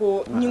fo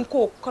kanko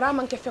ninko kora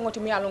manke fengoti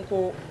mi yalon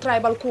ko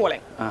tribal ko le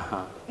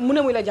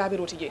mune mo la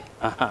jabiroti je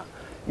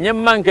nyem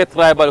manke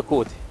tribal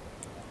koti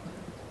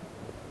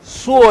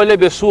suo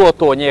lebe suo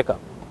to nyeka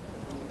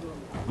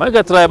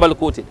manke tribal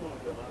koti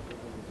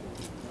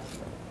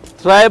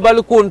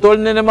tribal kun tol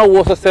nene ma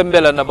woso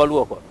sembela na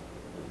baluwo ko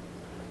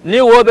ni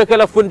wobe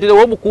kala funtide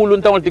wo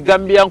kulun tawol ti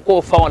gambian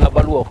ko fawna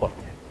baluwo ko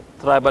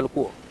tribal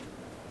ko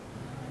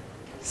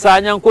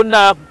sanyan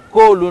kunda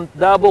kolun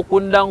dabo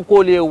kundan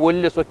kole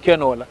wolle so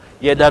kenola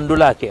ye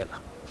dandula kela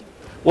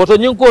woto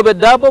nyin ko be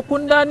dabo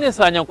kunda ni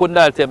sanyan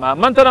kunda tema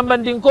mantara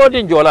mandin ko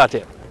din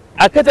jolate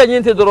akata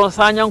nyinte doron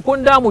sanyan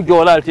kunda mu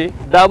jolate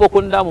dabo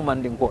kunda mu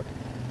mandin ko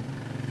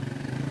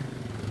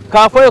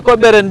ka foy ko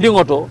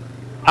berendingoto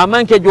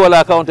amanke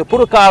jola kaunte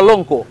pour ka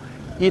lonko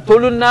i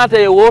tolun nata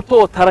e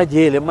woto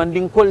tarajele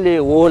mandin kolle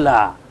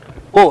wola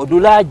ko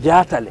dula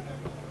jatale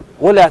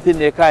wala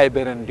tinne kay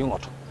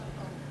berendingoto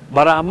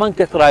bara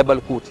amanke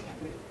tribal kuti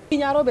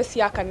ñaro be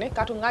siyakanne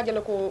kato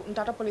ngajale ko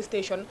ntata police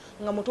station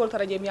ngamutol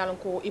taraje mi yalon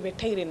ko ibe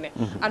tayrine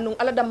andu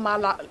ala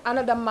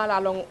dam mala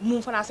long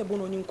mum fana se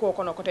bono nyin ko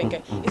kono ko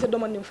tenke ise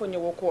domon nim fonye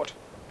wo ko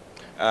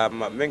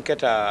men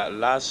keta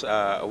last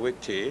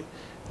weekti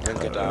men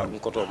keta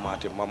nkoto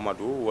mati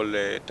mamadou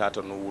wolle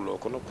tata no wulo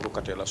kono pour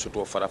katela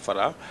suto fara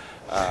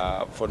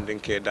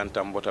fondinke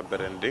dantam bota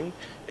berending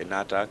e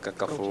nata ka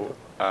kafo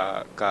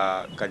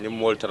ka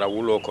nyimol tara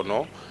wulo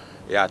kono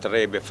ya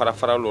tarebe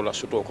fara lola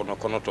suto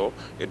kono to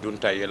e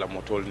dunta yela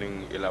motol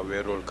ning ila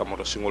werol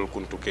kamoto singol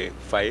kuntuke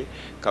fay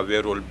ka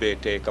werol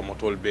bete ka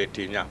motol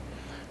betinya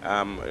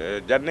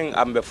janning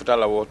ambe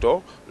futala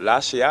woto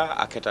lasia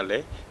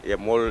aketale e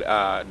mol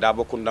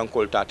dabo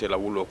kundankol tate la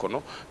wulo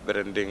kono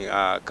berending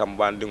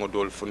kambandingo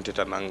dol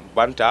funtita nang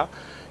banta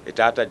e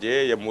tata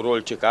je ye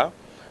murol cika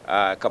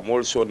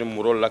kamol soni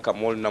murol la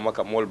kamol nama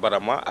kamol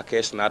barama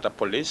akes nata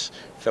police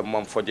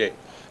femmam foje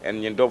en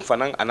ñin dom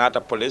fanan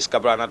anata police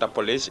kabra anata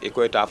police e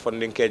ko eta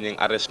funding ke ñing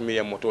arrest mi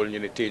e motol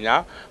ñini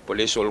tiña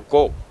police ol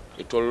ko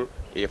e tol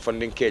e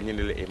funding ke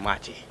ñini le e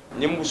mati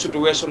ñim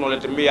situation ole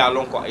te mi ya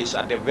lon ko is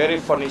at a very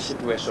funny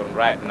situation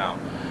right now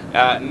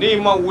ni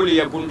ma wuli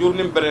ya gunjur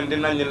nim berendi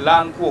nañ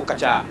lan ko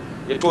kacha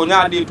e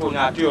toña di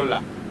toña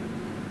tiola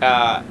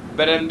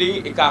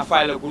berendi e ka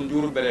fayla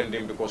gunjur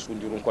berendi because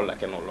gunjur ko la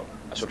kenolo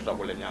asota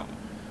ko le ñam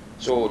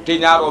so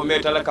tiñaro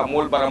metala ka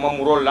mol barama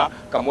murolla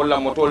ka molla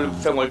motol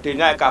fengol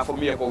tiña ka fo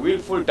mi ko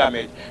willful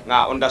damage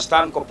nga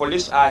understand ko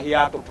police are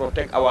here to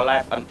protect our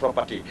life and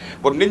property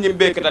but nit ñi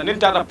be kata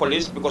nintata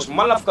police because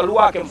malaf ka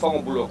luwa kem fango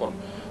bulo kon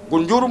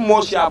gunjur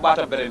mo sia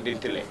bata berendin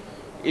tile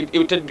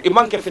i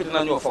manke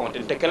fitina ñoo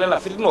fongoten te kala la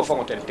fitino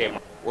fongoten tema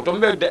woto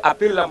mbe de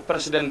appel la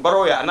president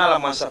baroya anala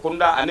man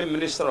sakunda ani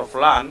minister of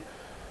land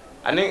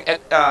ani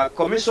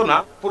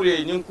commissioner pour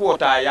ye ñing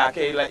kuota ya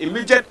ke la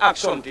immediate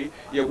action ti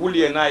ye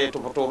wulie na ye to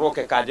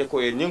roke kaje ko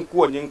ye ñing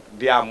ko ñing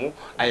diamu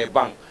ay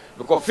bang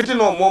ko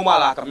fitino mo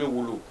mala ka mi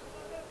wulu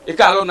e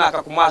kalo na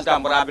ka commence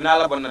dambra bina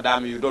la bonna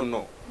dami you don't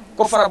know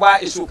ko faraba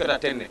isu kata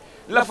tenne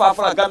la fa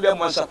gambia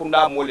man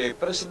sakunda mole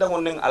president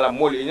on ala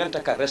mole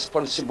ñanta ka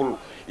responsible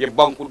ye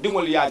banku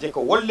dingol yaaje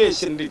ko wolle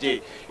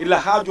sendije ila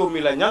haajo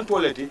mi la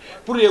ñantoleti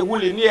pour ye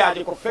wuli ni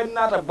yaaje ko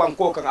fennata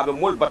banko kan abe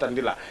mol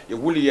batandila ye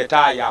wuli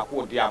yeta ya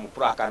ko diamu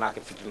pour akana ke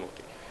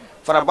fitinote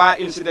faraba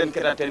incident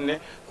keta tenne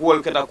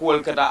kuwol keta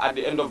at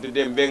the end of the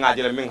day be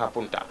ngaaje la min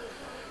hapunta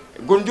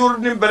gunjur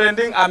nim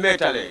berending a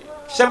metale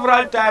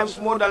several times,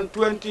 more than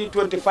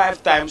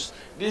 20-25 times,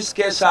 this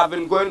case have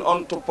been going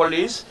on to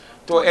police,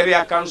 to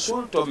area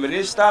council, to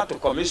minister, to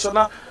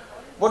commissioner,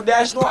 but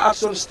there is no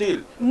action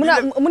still.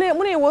 Government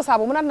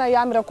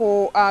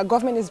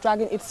is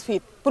dragging its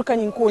feet.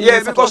 Yeah,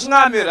 because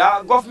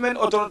ngamira government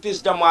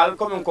authorities jamal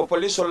comme ko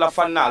police la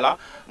fanala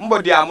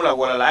mbodi amula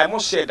wala I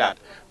must say that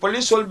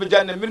police will be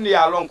jane min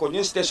ya lon ko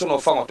ni station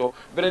of fangoto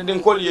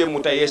berendin kol ye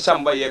muta ye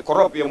samba ye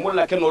korop ye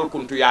mulla kenol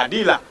kuntu ya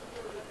dila.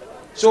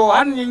 So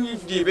han ñi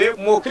dibe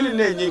mo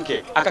kiline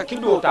ñinke aka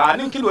kido ta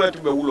anin kido la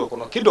tube wulo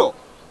kono kido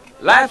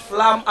life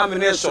lam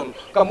ammunition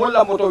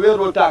kamolla moto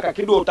wero ta ka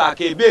kido ta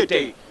ke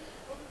bete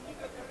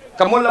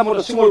kamolla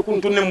moto simol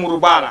kuntu ne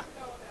murubala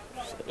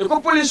e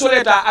ko police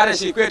leta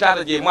arrest ko ta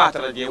je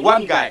matra je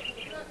one guy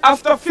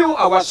after few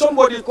hours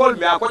somebody called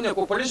me akonya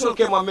ko police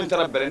came and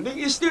mental branding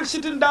is still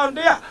sitting down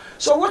there.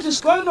 So what is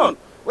going on?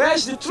 Where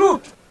is the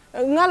truth?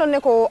 ngalo ne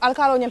ko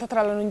alkalo nyanta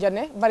trala no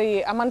janne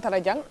bari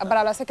amantara jang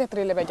barala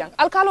secretary lebe jang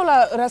alkalo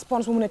la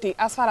response community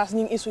as far as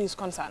ning issue is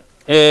concerned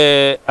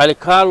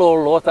alkalo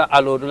lota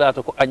alodula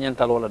to ko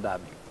anyanta lola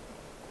dami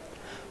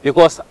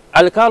because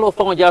alkalo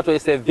fango jato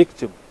is a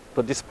victim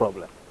to this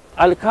problem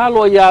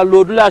alkalo ya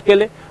lodula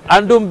kele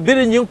andum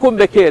biri nyin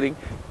kumbe kering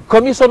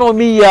commissioner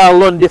mi ya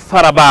londe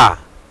faraba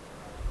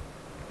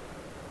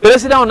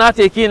president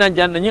onate kina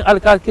janne nyin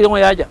alkal kiyo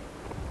yaja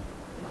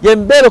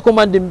yembere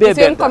commande mbebe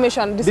the same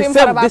commission the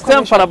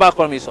same faraba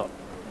commission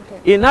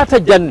inata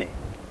janne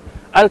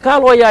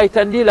alkalo ya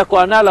itandila ko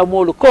anala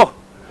molu ko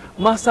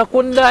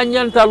masakunda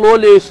nyanta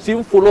lole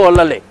simfulo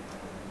lale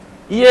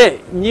ye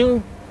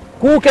nyin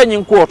kuke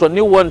nyin koto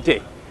ni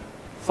wonte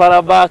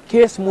faraba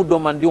kes mu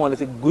domandi wala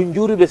se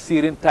gunjuri be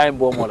sirin time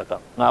bo mo la kam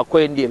nga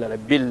koy ndila la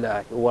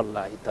billahi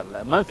wallahi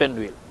taala man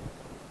fenduil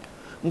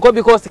nko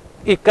because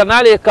I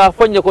kanale ka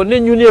fonye ko ne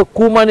nyuni e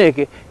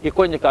kumaneke e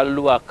konye ka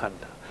luwa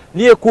kanta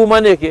ni e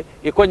kumaneke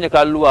e konye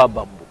ka luwa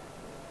bambu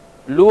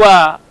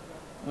luwa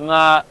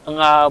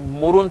nga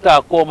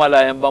murunta ko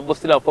mala en bambu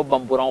sila fo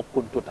bambu ran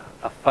kuntuta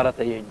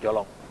afarata ye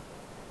jolom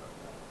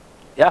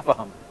ya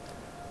faham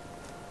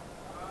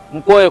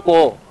nko e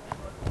ko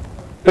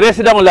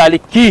president lali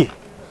ki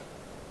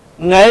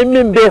ngay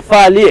min be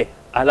faaliye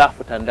ala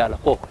futandala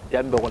ko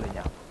jambe wala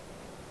nya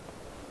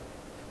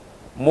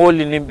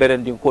moli nim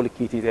berendin ko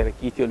kiti tere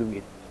kiti lu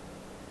win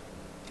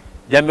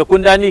jambe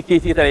kundani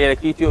kiti tere yele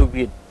kiti o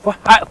win for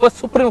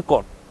supreme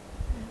court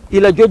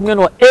ila judgment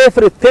o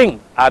everything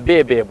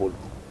abebebul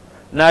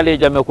nale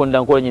jambe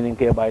kundan ko nyinin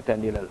ke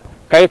baytandilal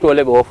kayto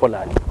lebe o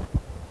folali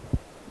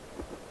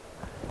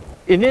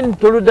inin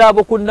toluda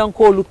bo kundan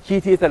ko lu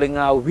kiti tere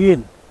nga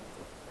win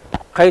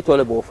kayto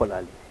lebe o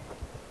folali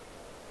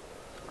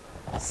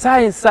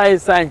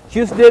science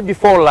Tuesday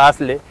before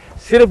lastly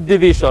Sheriff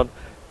Division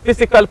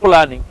physical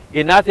planning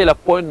inate la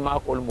point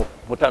mark ol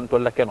mutanto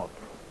la kenot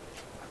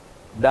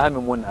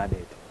dami mun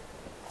adete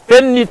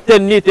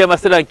tenite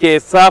masalan ke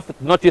saf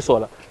notice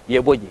wala ye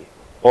boji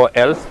or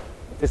else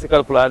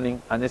physical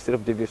planning and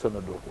Sheriff Division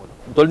do ko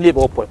tol ni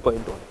bo point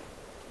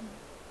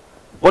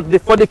but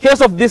for the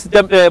case of this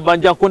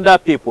Banjankunda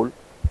people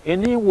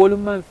any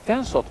woman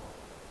fensot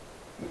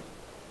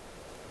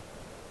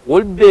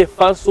will be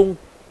falsum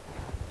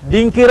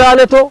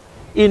dinkirale to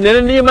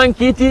ineni man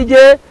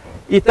kitije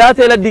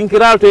itate la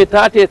dinkiral to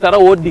itate tara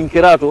wo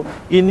dinkirato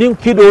inin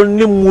kidol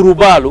nim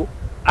murubalu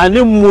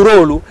anim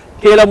murolu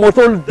kela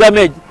motol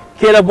damage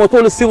kela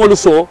motol singol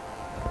so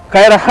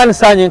kayra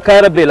hansanyin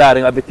kayra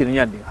belaring abetin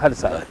nyandi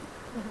hansa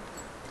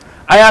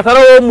aya tara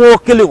wo mo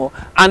kilingo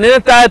anene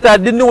tata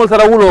dinni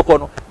tara wulo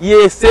kono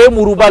ye se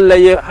muruballa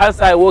ye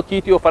hansa wo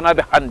kiti o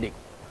fanabe handing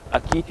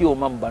akiti o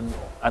mamban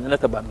anene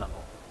tabanna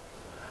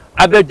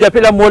abe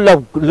japila molla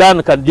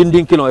lan kan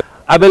dindin kilo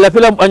abe la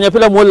filam anya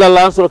filam molla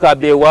lan so ka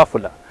be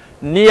wafula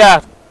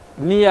niya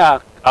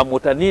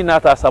amuta ni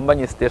nata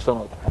sambanye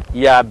station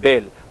ya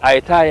bel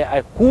aita ya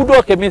ay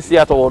kudo ke min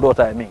siyato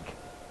wodota e mink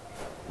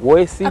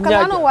woy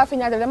sinya akano wa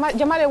finya de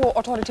jamale wo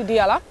authority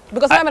diala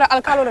because I'm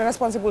alkalo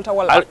responsible to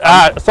wala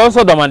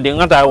so demanding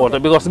ngata woto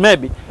because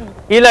maybe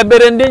ila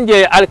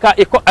berendinje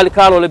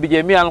alkalo le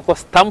bije mi an ko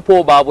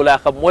stampo babula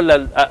kam wala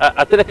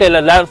atreka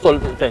ila lan sol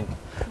tank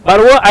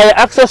barwo ay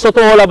access to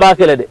wala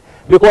bakele de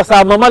because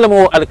a mamala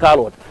mo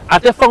alkalo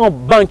ate fango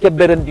banke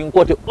berendin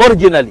kote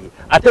originally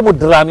ate mo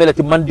dramela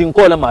ti mandin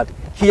kola mati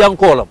kiyan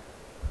kolam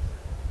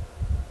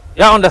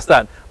ya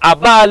understand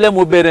abale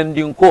mo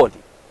berendin kote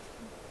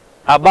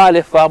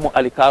abale famu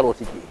alkaro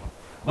ti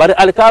bari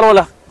alkaro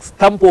la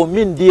stampo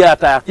min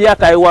diata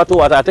ay wato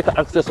wata ate ka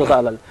access to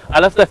alal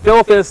alafta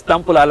feo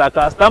stampo la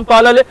ka stampo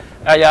alale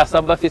aya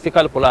samba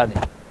physical plan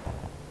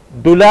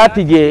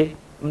dulati je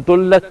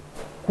ntolla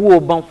kuo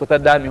ban futa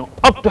dami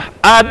up to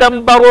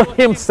Adam Barrow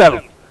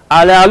himself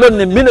ala alon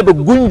ne mine be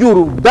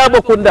gunjuru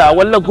dabo kunda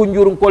wala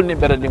gunjurun kol ni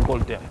berendin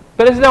kolte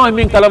president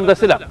min kalam da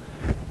sila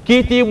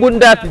kiti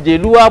bundati je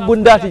luwa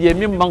bundati je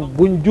min man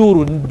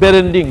gunjuru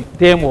berendin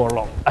temo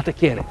lo ata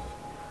kere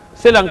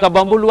selan ka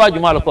bambul waju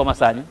mal ko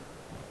masani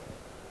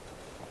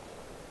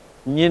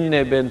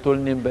nyinne ben tol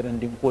ni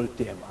berendin kol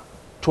tema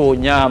to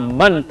nya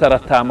man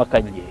tarata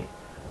makanye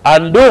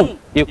andum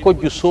e ko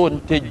juson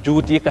te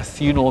judi ka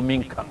sino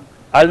min kan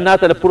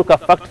alnata le pour ka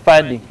fact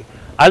finding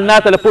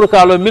alnata le pour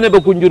ka lo mine be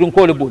kunjurun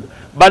kol bul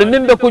bar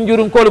min be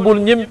kunjurun kol bul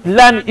nyim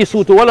lan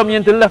isuto wala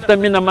min lafta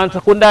min man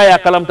sakunda ya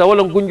kalamta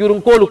wala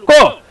kunjurun kol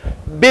ko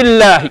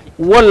billahi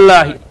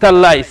wallahi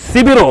tallahi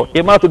sibiro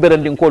e matu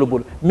berendin kol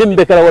bul min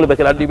be kala wala be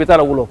kala di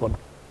bitala wulo kon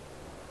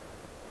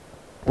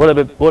wala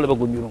be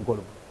kunjurun kol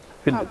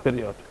fin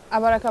period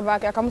abaraka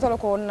baki akamtalo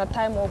ko na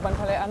time o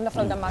bantale and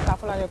nafal da maka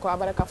fulani ko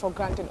abaraka for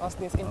granting us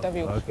this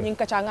interview nyin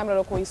ka cha ngamre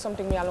ko is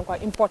something mi yalon ko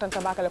important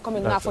tabakale comme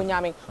ngafo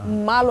nyaming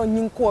malo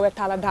nyin ko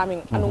wetala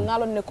daming anu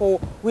ngalon ne ko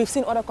we've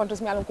seen other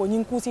countries mi yalon ko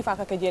nyin kusi fa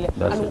ka jele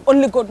anu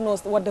only God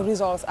knows what the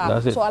results are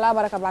so ala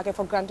baraka baki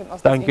for granting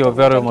us thank you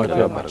very much.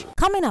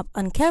 Coming up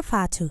on Kerr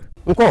Fatou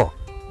nko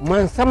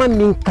man sama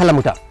min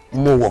kalamuta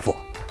mo wofo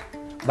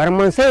bar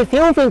man sai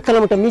feon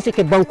kalamuta mi se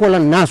ke bankola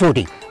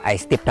nasoti ay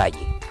step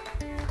taji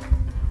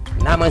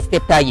naman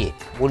step taye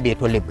bulbe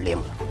to le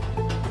blame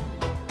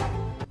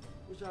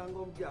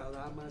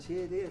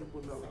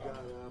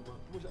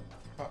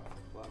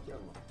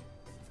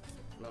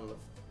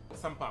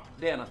sam pap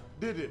dena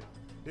dedet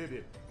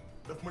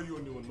daf ma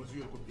yoni won ma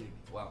jouer ko bi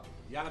waaw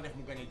yalla def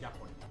mu gagné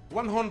jappon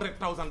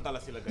 $100,000 la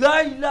gagné la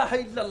ilaha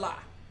illallah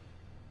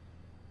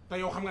te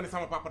yow xam nga ne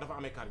sama papa dafa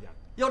amé cardiaque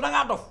yow da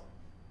nga dof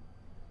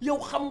yow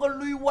xam nga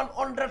luy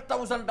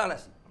 $100,000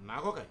 am na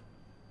ko kay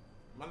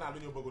man na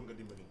lu ñu bëggoon nga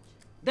dimbali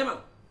demal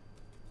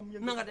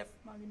na nga def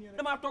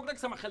damaa toog rek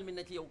sama xel mi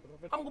ne ci yow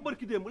xam nga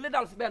barki démb li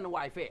daal si benn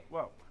waay fee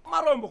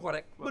ma romb ko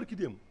rek barki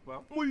démb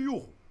muy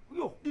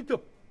yuuxu di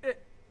tëb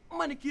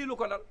ma ni kii lu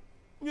ko dal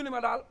ñu ne ma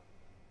daal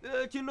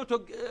ci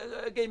loto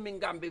gaming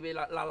Gambie bi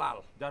la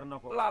laal jar na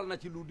ko laal na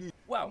ci lu di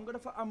waaw nga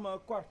dafa am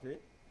quarté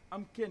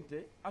am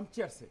kente am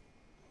tiercé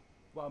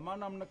waaw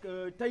maanaam nag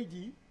tey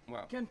jii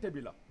kente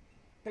bi la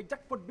te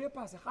jackpot bee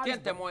passé xaalis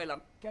kente mooy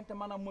lan kente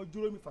maanaam mooy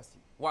juróomi fas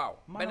yi waaw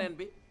beneen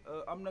bi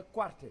am na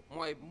quarté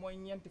mooy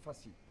ñeenti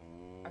fas yi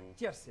ak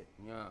tiercé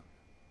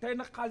tey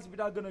nag xaalis bi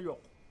daa gën a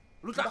yokk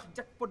lu tax ndax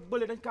jackpot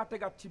bële dañ kaa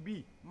tegaat ci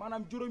bii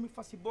maanaam juróomi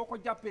fas yi boo ko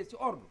jàppee ci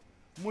ordre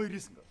mooy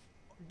risque nga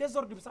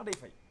désordre bi sax day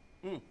fay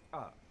bu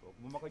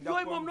ma ko jàppoon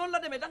yooyu moom noonu la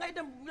demee da ngay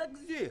dem rek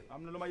jouer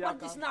am na lu ma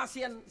yaakaar man gis naa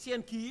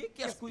seen kii yi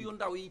kees yu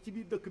ndaw yi ci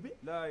biir dëkk bi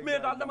mais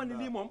daal dama ni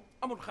lii moom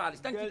amul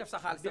xaalis da nga ciy def sa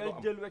xaalis da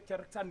am jël wecce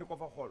rek sànni ko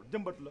fa xool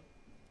jëmbat la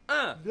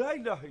laa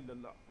ilaha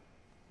illallah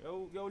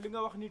yow li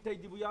nga wax ni tey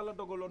ji bu yàlla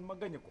dogaloon ma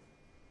gañe ko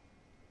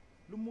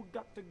lu mu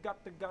gàtt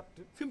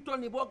fi mu toll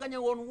nii boo gañe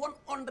woon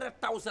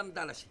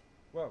 $100,000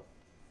 waaw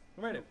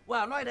nu may def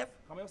waaw nooy def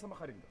xam nga yow sama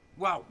xarit nga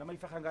waaw damay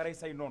fexe nga rey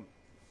say noonu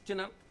ci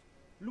nan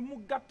lu mu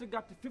gàtt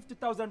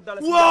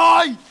 $50,000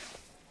 waay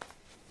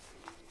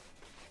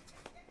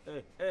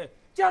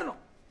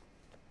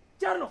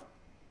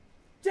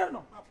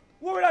Thierno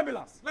woowee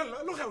ambulance lan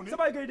la lu xew ni sa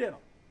baay gay dee na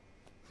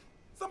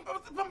sama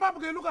papa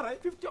gay lu ko rey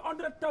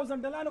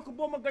 $100,000 laa ne ko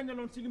boo ma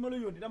gàññaloon si li ma la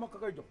yónni dama ko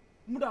koy jox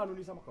mu daanu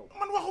ni sama kaw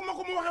man waxuma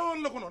ko mu waxee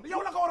woon la ko noonu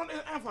yow la ko waroon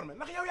informé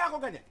ndax yow yaa ko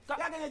gañe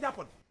yaa gañe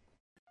jàppoon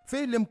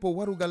fay lempo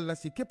warugal la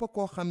si képp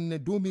koo xam ne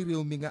doomi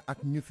réew mi nga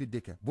ak ñu fi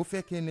dëkk bu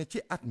fekkee ne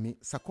ci at mi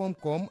sa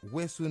koom-koom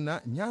weesu na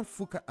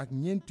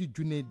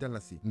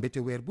 $2,400 mbete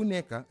weer bu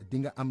nekk di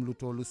nga am lu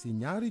tollu si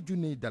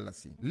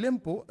 $2,000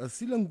 lempo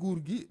si la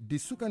nguur gi di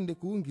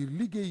sukkandiku ngir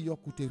liggéey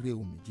yokkute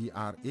réew mi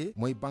GRA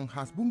mooy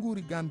banxaas bu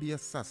nguuri Gambia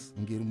sas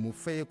ngir mu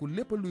fayeku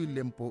lépp luy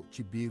lempo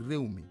ci biir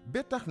réew mi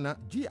ba tax na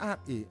GRA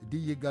di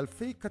yëgal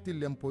faykati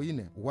lempo yi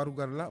ne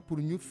warugal la pour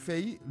ñu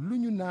fay lu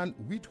ñu naan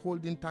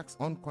withholding tax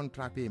on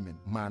contract payment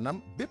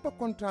maanaam bépp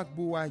contrat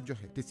bu waay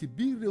joxe te si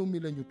biir réew mi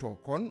la ñu toog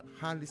kon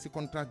xaalis si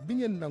contrat bi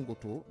ngeen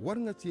nangotoo war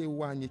nga cee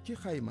wàññi ci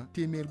xayma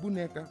téeméer bu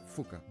nekk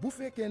fukka bu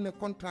fekkee ne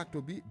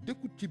contracto bi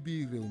dëkkut ci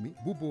biir réew mi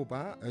bu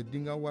boobaa di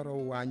nga war a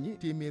wàññi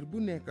téeméer bu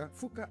nekk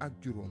fukka ak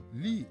juróom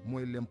lii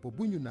mooy lempo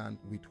bu ñu naan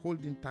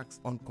withholding tax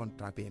on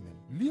contract payment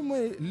lii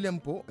mooy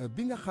lempo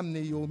bi nga xam ne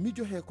yow mi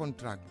joxe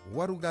contrat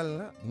warugal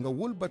la nga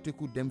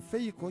wëlbatiku dem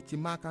fay ko ci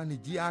maakaani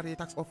GRA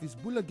tax office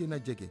bu la gën a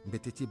jege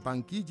mbete ci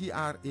banque yi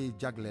GRA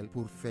jagleel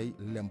pour fay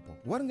lempo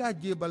war ngaa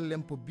jébal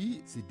lempo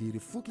bi si diiri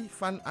fukki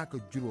fan ak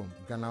juróom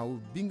gannaaw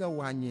bi nga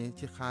wàññee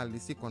ci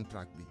xaalis si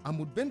contrat bi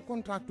amul benn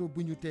contracto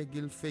bu ñu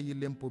teggil fayi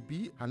lempo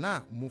bi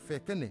xanaa mu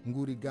fekk ne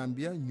nguuri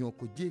Gambia ñoo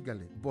ko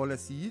jégale boole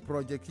si it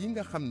projet yi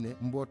nga xam ne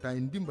mbootaay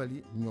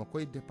ndimbali ñoo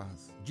koy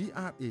dépense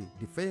GRA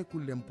di fayeku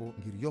lempo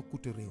ngir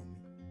yokkute réew mi.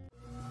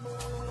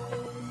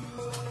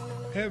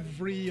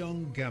 Every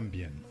young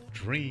Gambian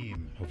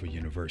dream of a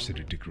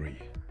university degree.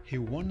 He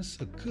wants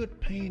a good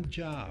paying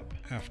job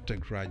after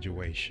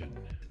graduation,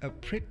 a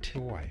pretty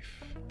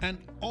wife, and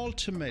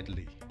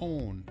ultimately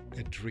own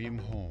a dream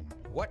home.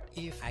 What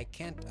if I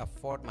can't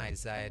afford my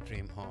desired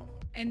dream home?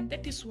 And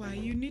that is why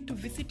you need to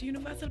visit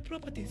Universal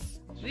Properties.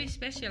 We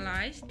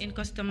specialize in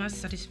customer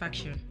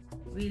satisfaction.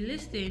 We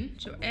listen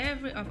to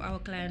every of our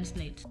clients'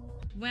 needs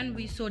when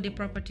we show the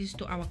properties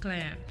to our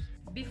client.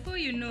 Before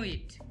you know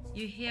it,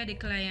 you hear the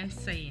client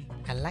saying,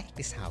 I like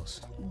this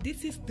house.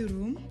 This is the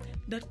room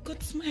that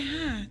cuts my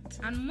heart.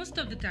 And most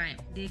of the time,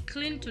 they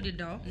cling to the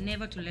door,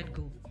 never to let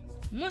go.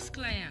 Most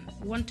clients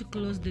want to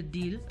close the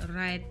deal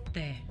right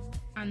there.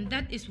 And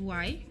that is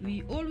why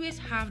we always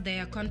have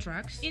their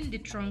contracts in the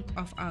trunk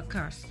of our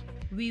cars.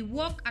 We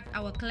work at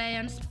our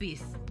client's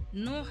pace.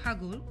 No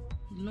haggle,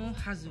 no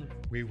hassle.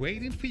 We're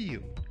waiting for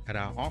you at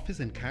our office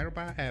in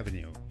Caraba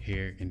Avenue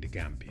here in the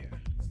Gambia.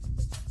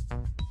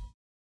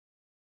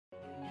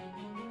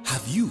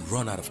 Have you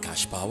run out of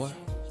cash power?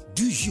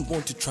 Do you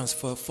want to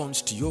transfer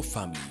funds to your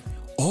family?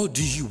 Or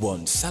do you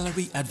want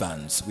salary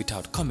advance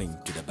without coming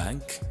to the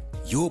bank?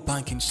 Your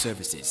banking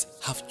services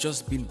have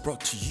just been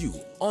brought to you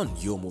on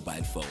your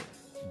mobile phone.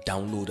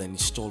 Download and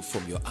install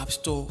from your App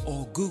Store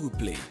or Google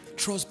Play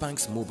Trust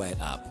Bank's mobile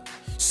app.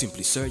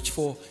 Simply search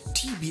for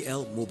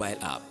TBL mobile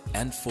app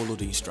and follow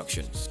the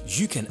instructions.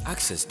 You can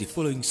access the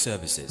following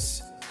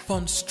services: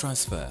 funds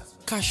transfer,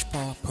 cash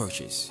power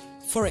purchase,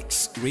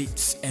 forex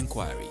rates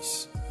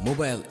enquiries,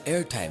 mobile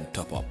airtime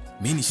top-up,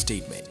 mini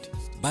statement,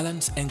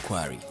 balance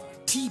enquiry.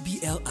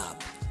 TBL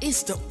app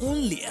is the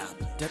only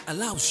app that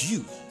allows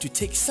you to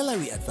take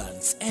salary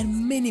advance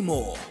and many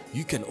more.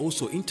 You can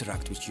also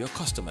interact with your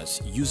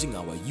customers using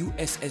our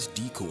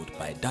USSD code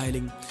by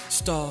dialing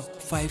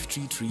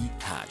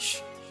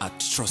 *533#. At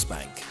Trust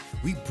Bank,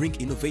 we bring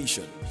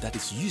innovation that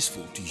is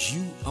useful to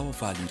you, our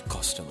valued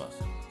customer.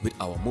 With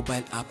our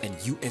mobile app and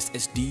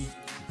USSD,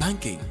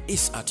 banking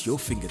is at your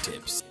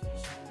fingertips.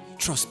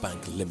 Trust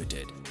Bank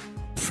Limited,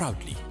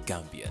 proudly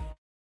Gambian.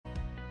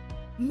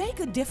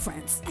 Make a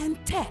difference and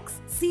text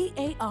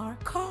CAR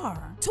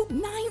CAR to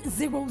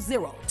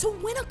 900 to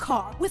win a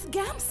car with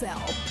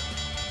Gamcell.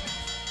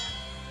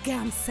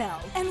 Gamcell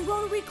and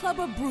Rotary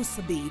Club of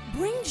Bruceby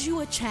brings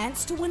you a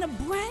chance to win a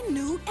brand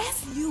new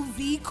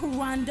SUV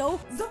Corando.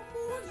 The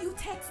more you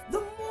text, the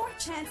more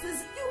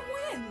chances you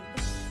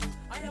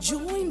win.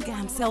 Join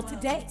Gamcell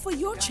today for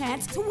your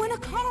chance to win a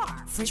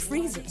car, fridge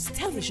freezers,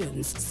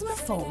 televisions,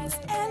 smartphones,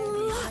 and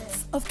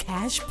lots of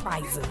cash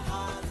prizes.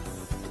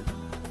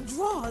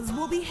 Draws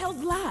will be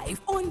held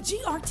live on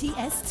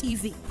GRTS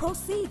TV.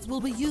 Proceeds will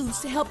be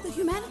used to help the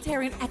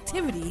humanitarian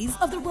activities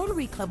of the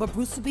Rotary Club of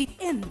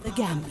Bruceby in the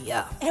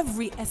Gambia.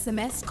 Every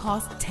SMS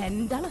costs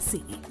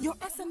 $10. Your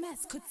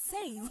SMS could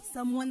save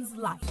someone's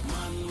life.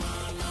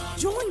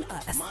 Join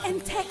us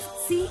and text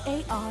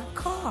CAR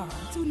CAR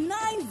to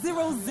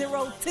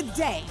 900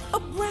 today. A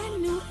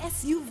brand new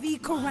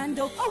SUV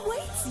Corando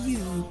awaits you.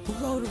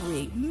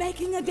 Rotary,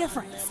 making a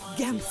difference.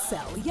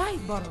 Gamcell, Yai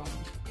Borom.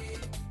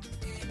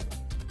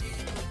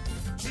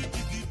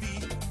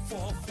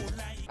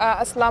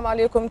 Assalamu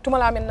alaikum.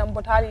 Tumala min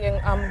nambotali yang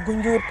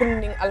gunjur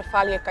punning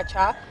alfali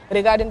kacha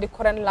regarding the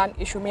current land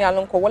issue mi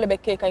alon ko wala be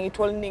ke kan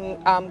yitol ning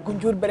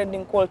gunjur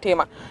berending call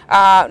tema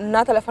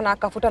na telefona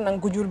ka futa nang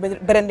gunjur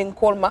berending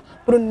call ma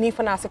pour ni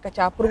fana se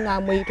kacha pour nga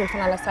moy to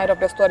fana la side of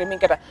the story min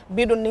keta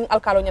bidon ning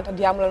alkalo nyata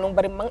diamla no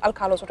bari mang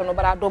alkalo soto no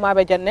bara do ma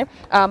be janne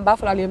ba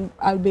fulali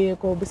albe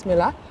ko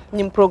bismillah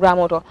nyim programme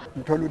oto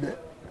tolude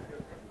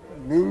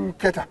min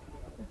keta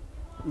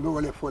ndo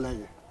wala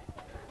folaye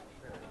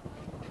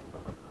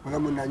wala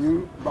mun na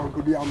ñing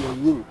banku di am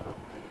ñing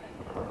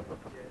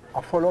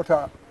a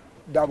folota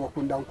dabo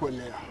kundan ko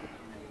le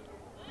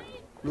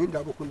ni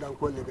dabo kundan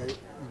ko le gay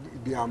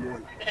di amol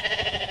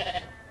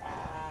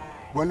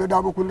wala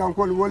dabo kundan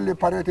ko wolle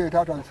parete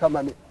tatan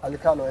samani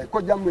alkalo e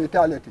ko jammu e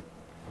taleti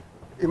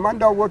e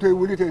manda woto e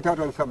wulite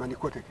tatan samani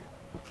koteke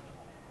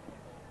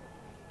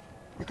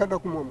e kada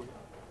ko mom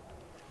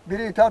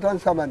biri tatan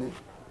samani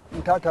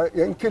tata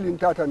en kilin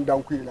tatan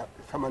dankuila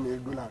samani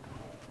dulata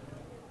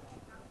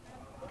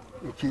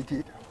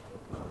Kiti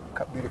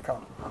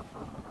Birkam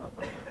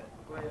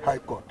High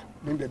Court,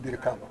 Linda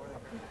Birkam.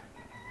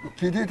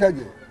 Kiti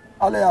Taje,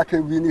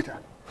 Alayake Winita,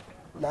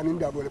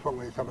 Laninda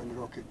Bolefong, Samani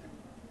Rocket.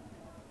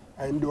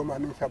 I know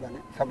Mammy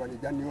Samani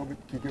Janio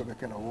Kiti of the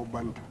Kela or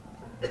Band.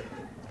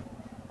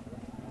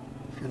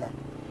 Fila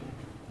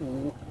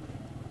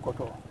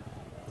Koto.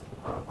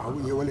 I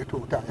will let to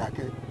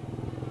Tayake,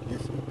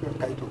 this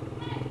Kaito.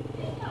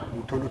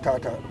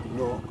 Tolutata,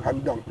 no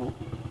Handampu,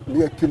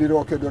 near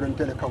Kiliroke during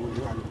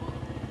Telecom.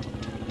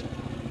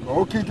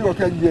 Okiti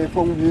okaje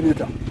from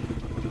unita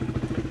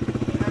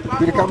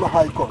Birkama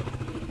High Court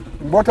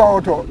mbota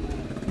auto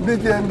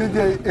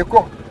mbije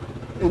eko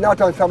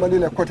inata samani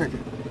le koteke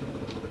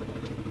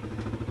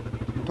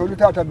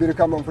tolutata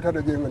Birkama mfuta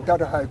je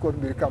ngata High Court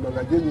Birkama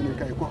ngaje ni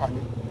kai ko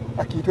hani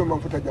akito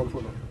mfuta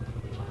jamfuno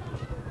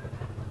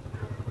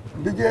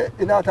mbije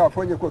inata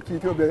fonye ko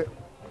kito be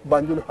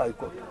Banjul High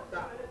Court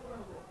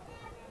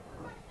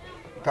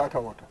tata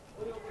wota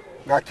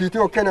na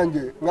kito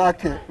kenanje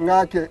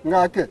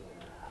ngake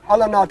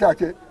ala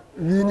natake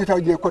winita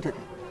je koteke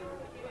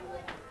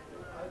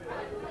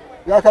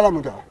ya kala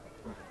muta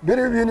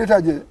bere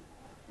winita je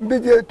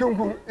mbije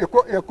tungu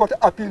e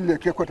kota appeal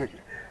ke koteke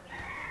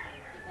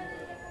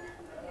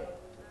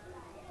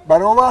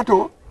baro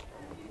wato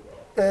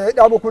e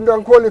dabo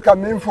kundan koli kam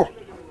minfo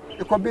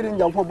e ko birin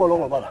jam fo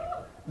bolongo bala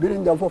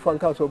birin jam fo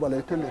fanka so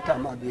bala telle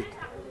tama be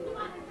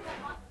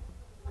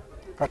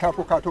kata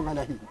fo ka to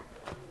ngana hi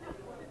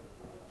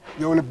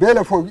yole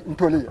bele fo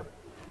ntoliya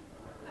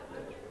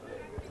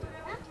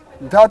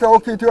Tata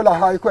okiti la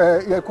hay ko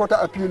e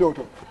kota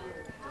apiloto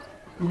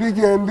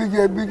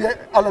mbije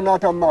ala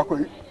nata mako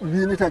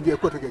winita je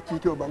kota ke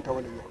kito banta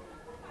wala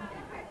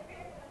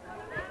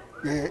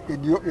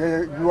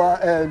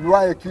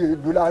loi e ki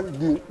dula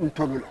di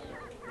ntolula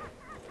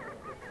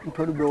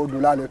ntolu be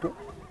dulale to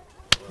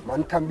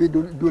man tambi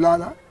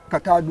dulala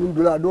kata dun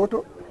dula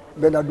doto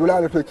be na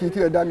dulale to kiti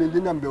e dami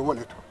dinam be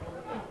wala to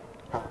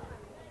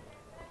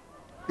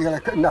ila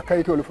na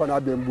kayto lu fana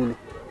be mbulu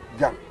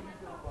jam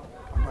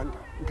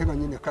tega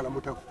ñine kala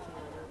muta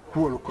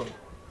kuwol ko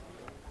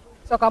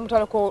so kam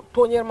tala ko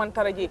toñer man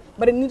taraji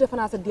bare ni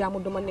defana sa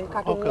diamu do man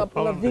ka to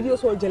nga video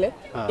so jele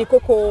e ko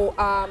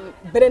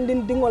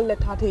berendin dingol le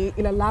tate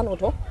ila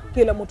lanoto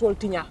kila motol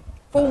tinya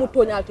fo mu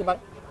toñalti bang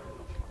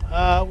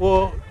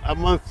wo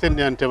amman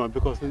sendiyantema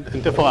because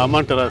nte fo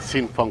amantara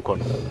sin fankon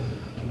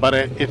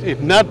bare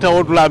it nata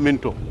odula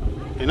minto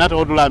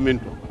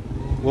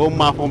wo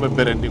ma fo be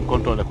berendin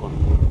kontole kon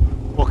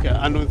ok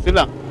andu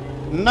sila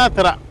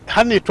natara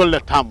hani tolle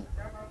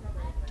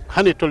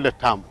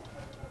tam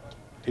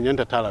ti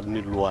nyanta tala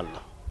ni luwalla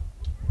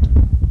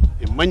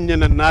e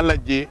manyana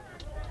nalaje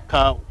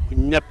ka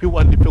nyapi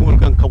wandi fengol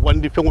kan ka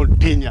wandi fengol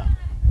tinya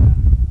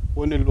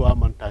woni luwa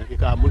manta e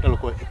ka mutal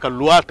ko e ka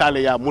luwa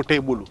tale ya mutay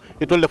bulu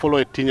e tolle folo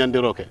e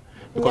tiñandiroke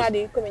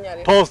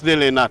Thursday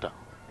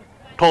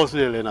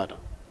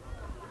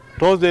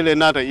le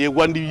nata ye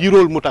wandi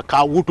yirol muta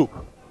ka wutu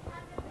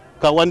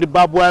ka wandi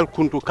baboyal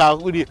kuntu ka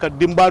udi ka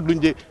dimba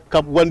dunje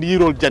ka wandi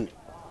yirol jani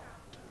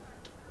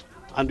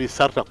andi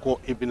sarta ko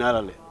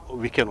ibinalale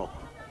weekend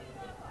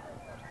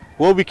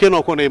wo weekend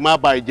ko ne ma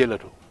bay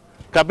jelato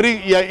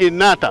kabri ya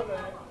inata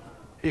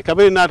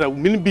kabri nata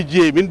min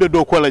bijje min be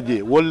do ko la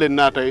je wolle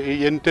nata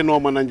yente no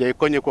man nje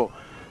konye ko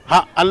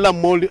ha alla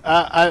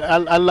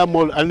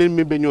mol anin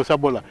min be nyo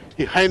sabola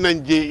i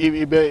haynan je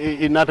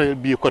i nata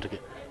bi kotike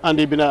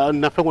andi bina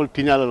na fengol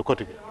tinyalal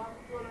kotike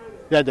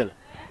yajale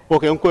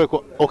ok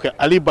ko ok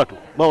ali batu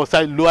bawo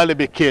say luale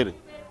be kere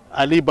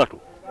ali batu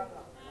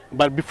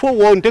but before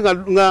won tenga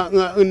nga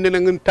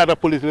nenen tata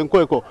police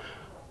ko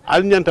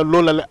al nyanta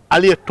lola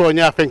ali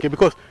tonya fenke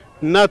because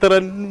natara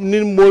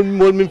nin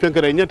mol min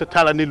fenkere nyanta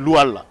tala ni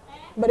lualla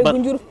bari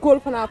gunjur kol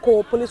fana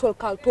ko police wol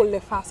kal tolle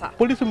fasa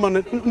police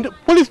man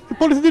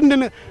police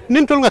din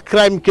nin tol nga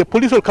crime ke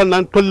police wol kal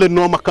nan tolle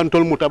no makkan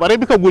tol muta bare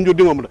bi ka gunjur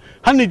di mom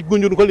hanni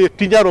gunjur ko le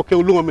tijaro ke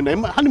lu ngom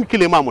min hanni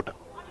kile mamuta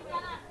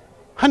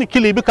hanni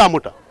kile bi ka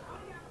muta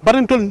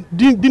bare tol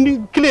di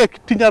kile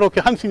tijaro ke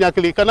han sinya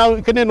kile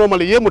kana kene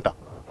normal yemuta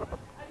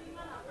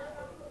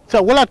sa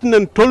wala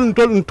tin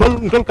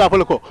tol ka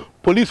fala ko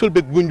police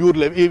be gunjur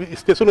le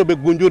station be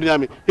gunjur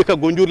nyami e ka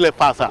gunjur le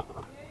fasa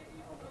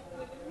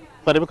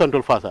fare be kan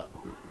tol fasa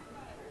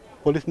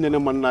police nene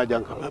man na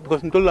janka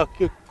because tol la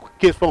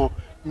case fon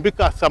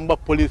mbika samba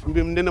police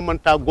nene man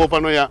ta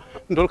governor ya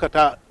ndol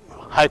kata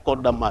high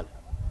court damal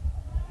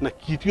na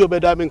kitiyo be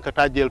da men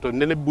kata jail to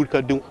nene bul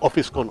ka ding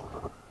office kono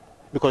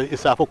because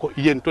isa fo ko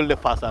yen tol le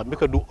fasa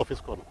mbika du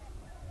office kono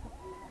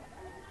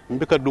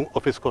mbika du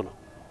office kono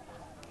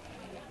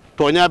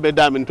tonya be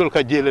damin tol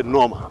ka jele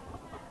noma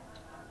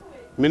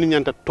min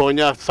nyanta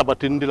tonya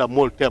sabatindi la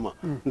mol tema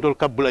ndol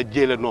ka bula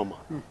jele noma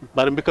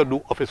bar mbika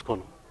du office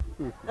kono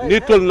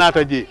ni tol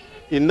nata ji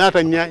in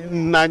nata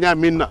nya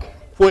minna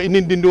fo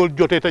inindi ndol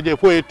jote taje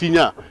fo e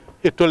tinya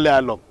e tolle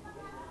alom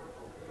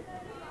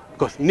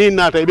kos ni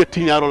nata e be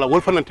tinyaro la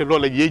wol fanante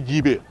lola ye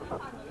jibe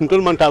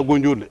ndol manta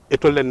gonjurde e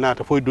tolle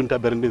nata fo dunta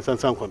berndin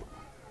sansan kono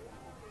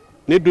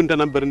ni dunta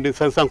nam berndin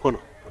sansan kono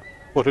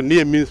woto ni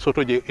e min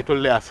soto je e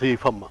tolle a sey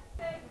famma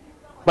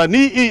ba ni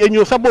e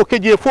nyo sabo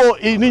keje fo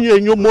ni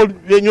nyo mol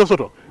e nyo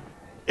soto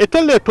e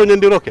tolle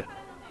toñandiroke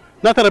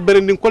natara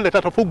berendin kolle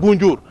tata fo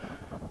gunjur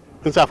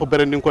nsa fo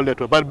berendin kolle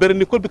to bar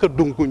berendin kolbi ka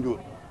dum gunjur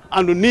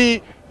andu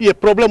ni e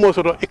problème o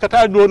soto e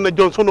kata do na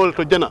Johnson ol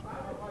to jana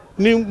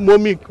ni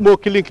momi mo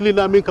kilin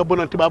na min ka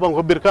bonanti baba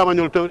ko birkama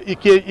nyol to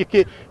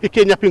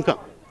ike nyapin kan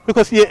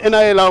because ye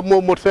ena la mo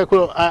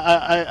motorcycle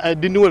a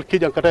dindiwol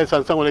kijan kata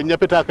san wala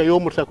nyapeta ka yo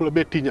motorcycle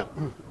be tinya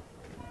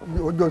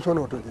o Johnson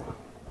o to je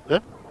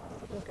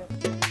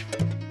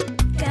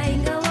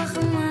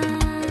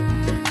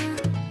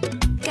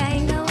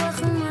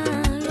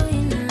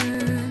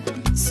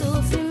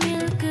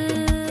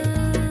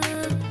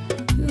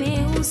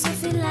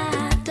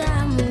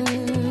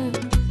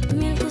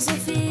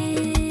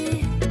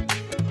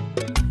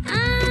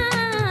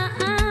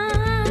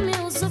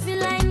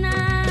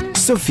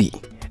Sophie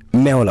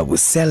meew la bu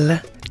sell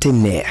te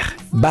neex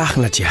baax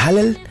na ci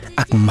halal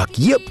ak mag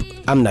yépp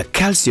am na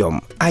calcium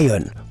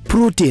iron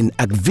protein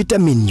ak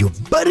vitamine yu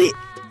bari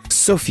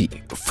Sophie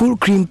full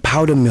cream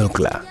powder milk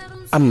la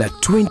am na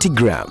 20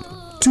 gram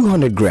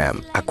 200 gram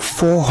ak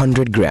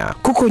 400 gram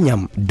ku ko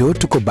ñam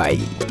dootu ko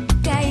bàyyi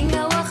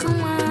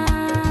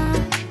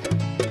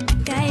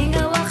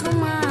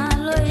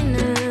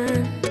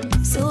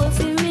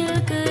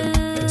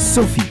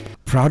Sophie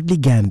proudly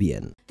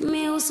Gambian.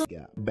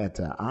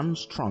 Better and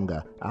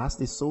stronger as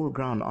the sole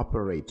ground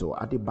operator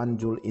at the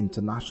Banjul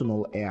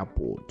International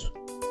Airport.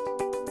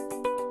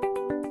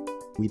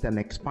 With an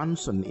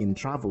expansion in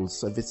travel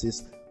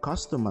services,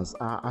 customers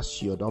are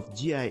assured of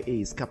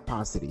GIA's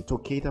capacity to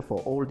cater for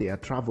all their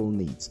travel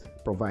needs,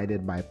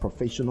 provided by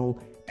professional,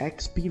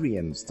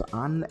 experienced,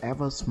 and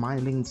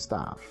ever-smiling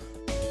staff.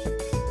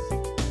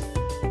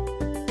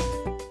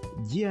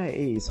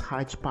 GIA's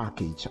Hajj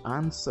package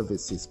and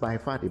services, by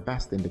far the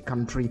best in the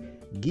country,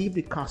 give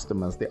the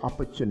customers the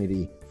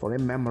opportunity for a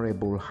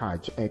memorable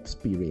Hajj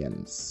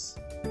experience.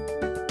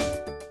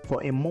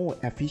 For a more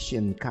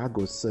efficient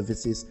cargo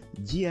services,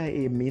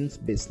 GIA means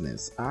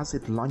business as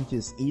it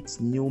launches its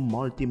new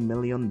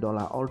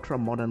multi-million-dollar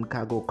ultra-modern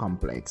cargo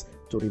complex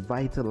to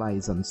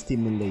revitalize and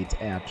stimulate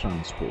air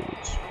transport.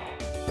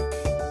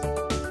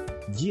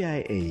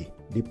 GIA,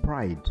 the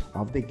pride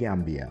of the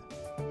Gambia.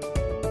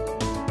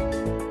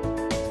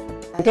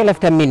 Nte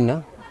lafta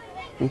minna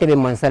nte be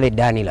mansale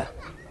danila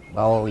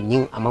bawo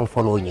nyin amam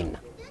follow nyin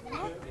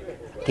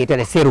kita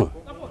de serum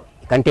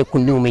kante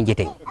kundi men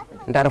jeten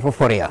ndara fo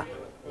forea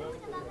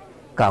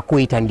ka ko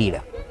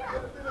itandila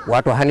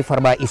wato hani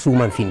farba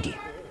isuman finti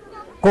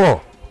ko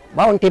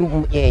bawo nte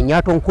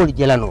nyaton kol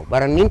jelano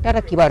baran nin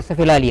tara kibar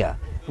safelalia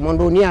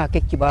mondo niya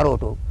ke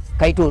kibaroto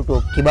kaito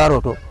to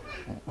kibaroto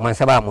man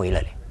saba mo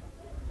ilale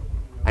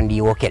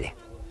andi wokele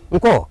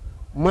nko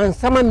man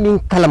sama min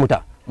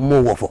kalamuta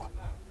mo wofo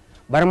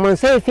bar man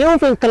say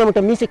few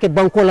kalamuta mi ke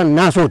bankola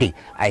nasoti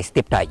ay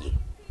step taji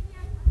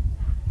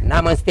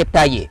na man step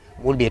taji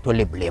mulbe to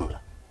le blame la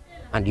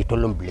andi to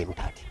lum blame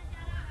tati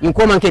in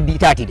ko man ke bi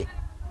tati de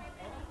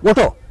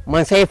woto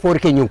man say for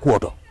ke nyun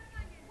kuoto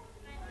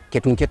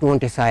ketun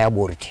te saya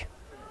boriti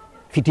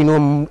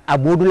fitino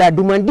abodula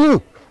dumandin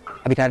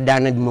abita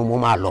dana dum mo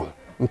malong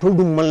ntol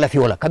dum man la fi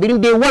wala kabirin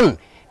de wan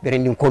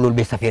berendin kolol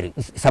be safari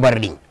sabar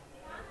ding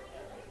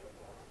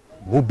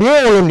mu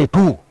beewol ni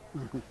tu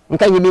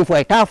nkanyi min fo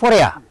ta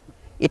forea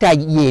ita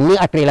ye ni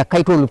atre la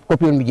kaytol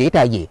kopion mi je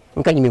ita je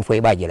nkanyi min fo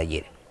ba je la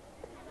je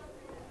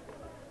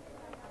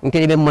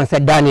nkene be man sa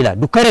danila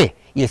du kare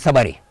ye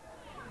sabari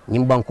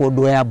nyim banko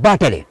doya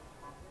batale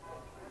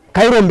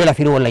kayro mbela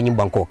firi wala nyim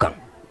banko kan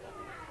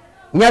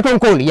nyaton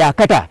kol ya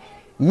kata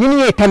min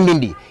ye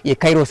tambindi ye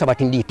kayro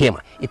sabatindi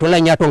tema itola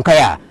nyaton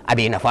kaya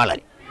abe na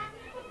falale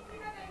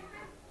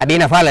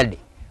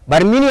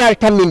bar min ya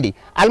tambindi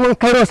alman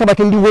kayro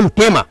sabatindi wol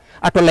tema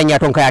atolla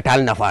nyaton kaya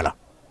tal na fala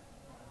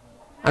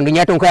andu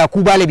nyaton kaya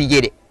kubale bi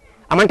jede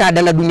amanta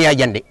dalla duniya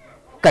jande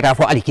kata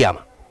fo alkiyama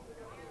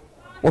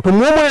oto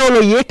momo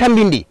yolo ye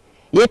tambindi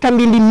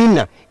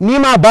minna ni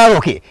ma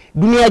baroke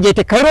duniya je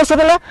te kayro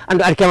sodala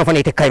andu alkiyama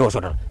fane te kayro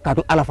sodala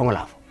katu ala fa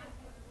ngala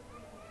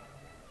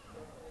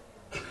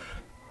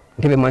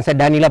tebe man sa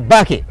dani la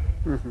bake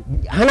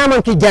hana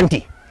man ki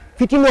janti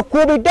fitino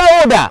ko be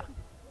dawoda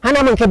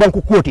hana man ke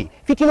banku koti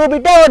fitino be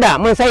dawoda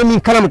man sa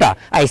min kalamta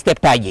ay step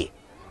taje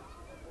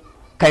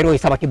kayro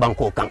sabati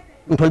banko kan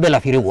ntol be la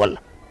firi wala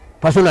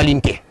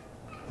personalinte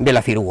be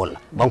la firi wala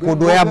banko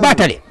doya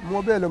batale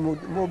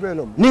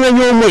mobelo ni nga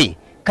nyomoy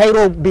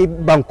kayro be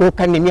banko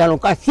kan ni alon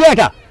ka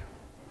siata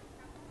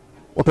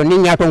oto ni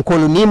nyaton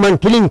kolu ni man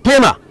kilin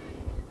tema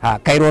ha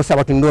kayro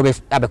sabati ndobe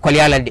abe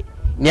kolyalande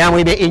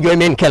nyamo be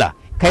enjoyment kala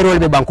kayro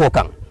be banko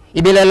kan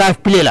ibe la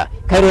life play la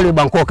kayro be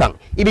banko kan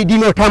ibe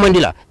dino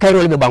tamandila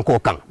kayro be banko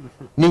kan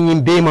ni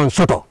nyim be man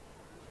soto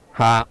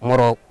ha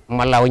moro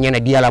malla nyana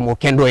diala mo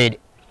kendo yede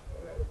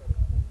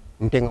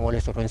ntenga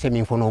wala soto nse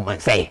min fono man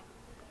say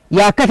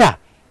ya kata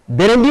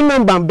berendin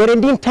non bam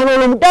berendin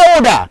tanolo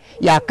dawoda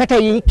ya kata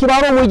yi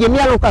kibaro mo je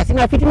miyalo ka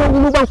sina fitino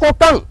ngulu banko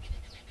kan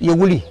ye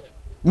wuli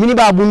mini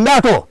ba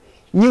bundato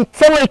nyin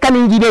fewol kan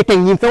ngibe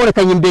ten nyin fewol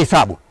kan nyimbe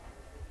sabu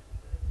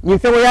nyin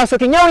fewo ya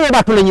soto nyawo ye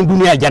batule nyin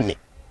duniya janne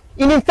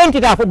ini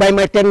fentita fo bay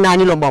ma ten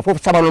nani lo mbam fo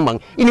sabalo mbam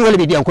ini wala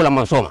be di anko la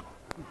man soma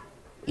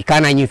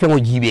ikana nyin fewo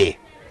jibe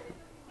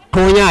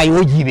tonya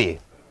yo jibe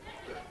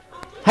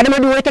hadama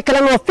di wote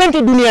kala no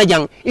fenti duniya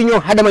jang inyo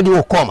hadama di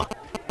wo koma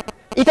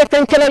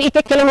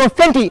ite kala no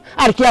fenti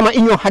arkiyama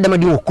inyo hadama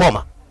di wo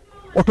koma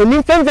oto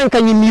nin fen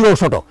kan nyin miro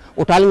soto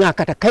oto alnga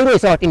kata kayro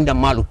sawat inda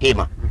malu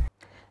tema.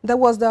 That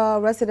was the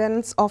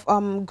residents of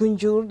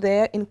Gunjur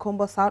there in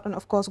Kombo South and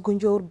of course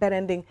Gunjur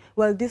Berending.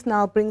 Well, this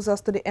now brings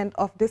us to the end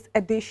of this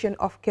edition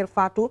of Kerr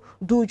Fatou.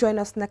 Do join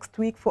us next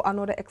week for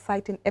another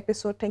exciting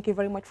episode. Thank you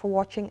very much for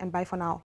watching and bye for now.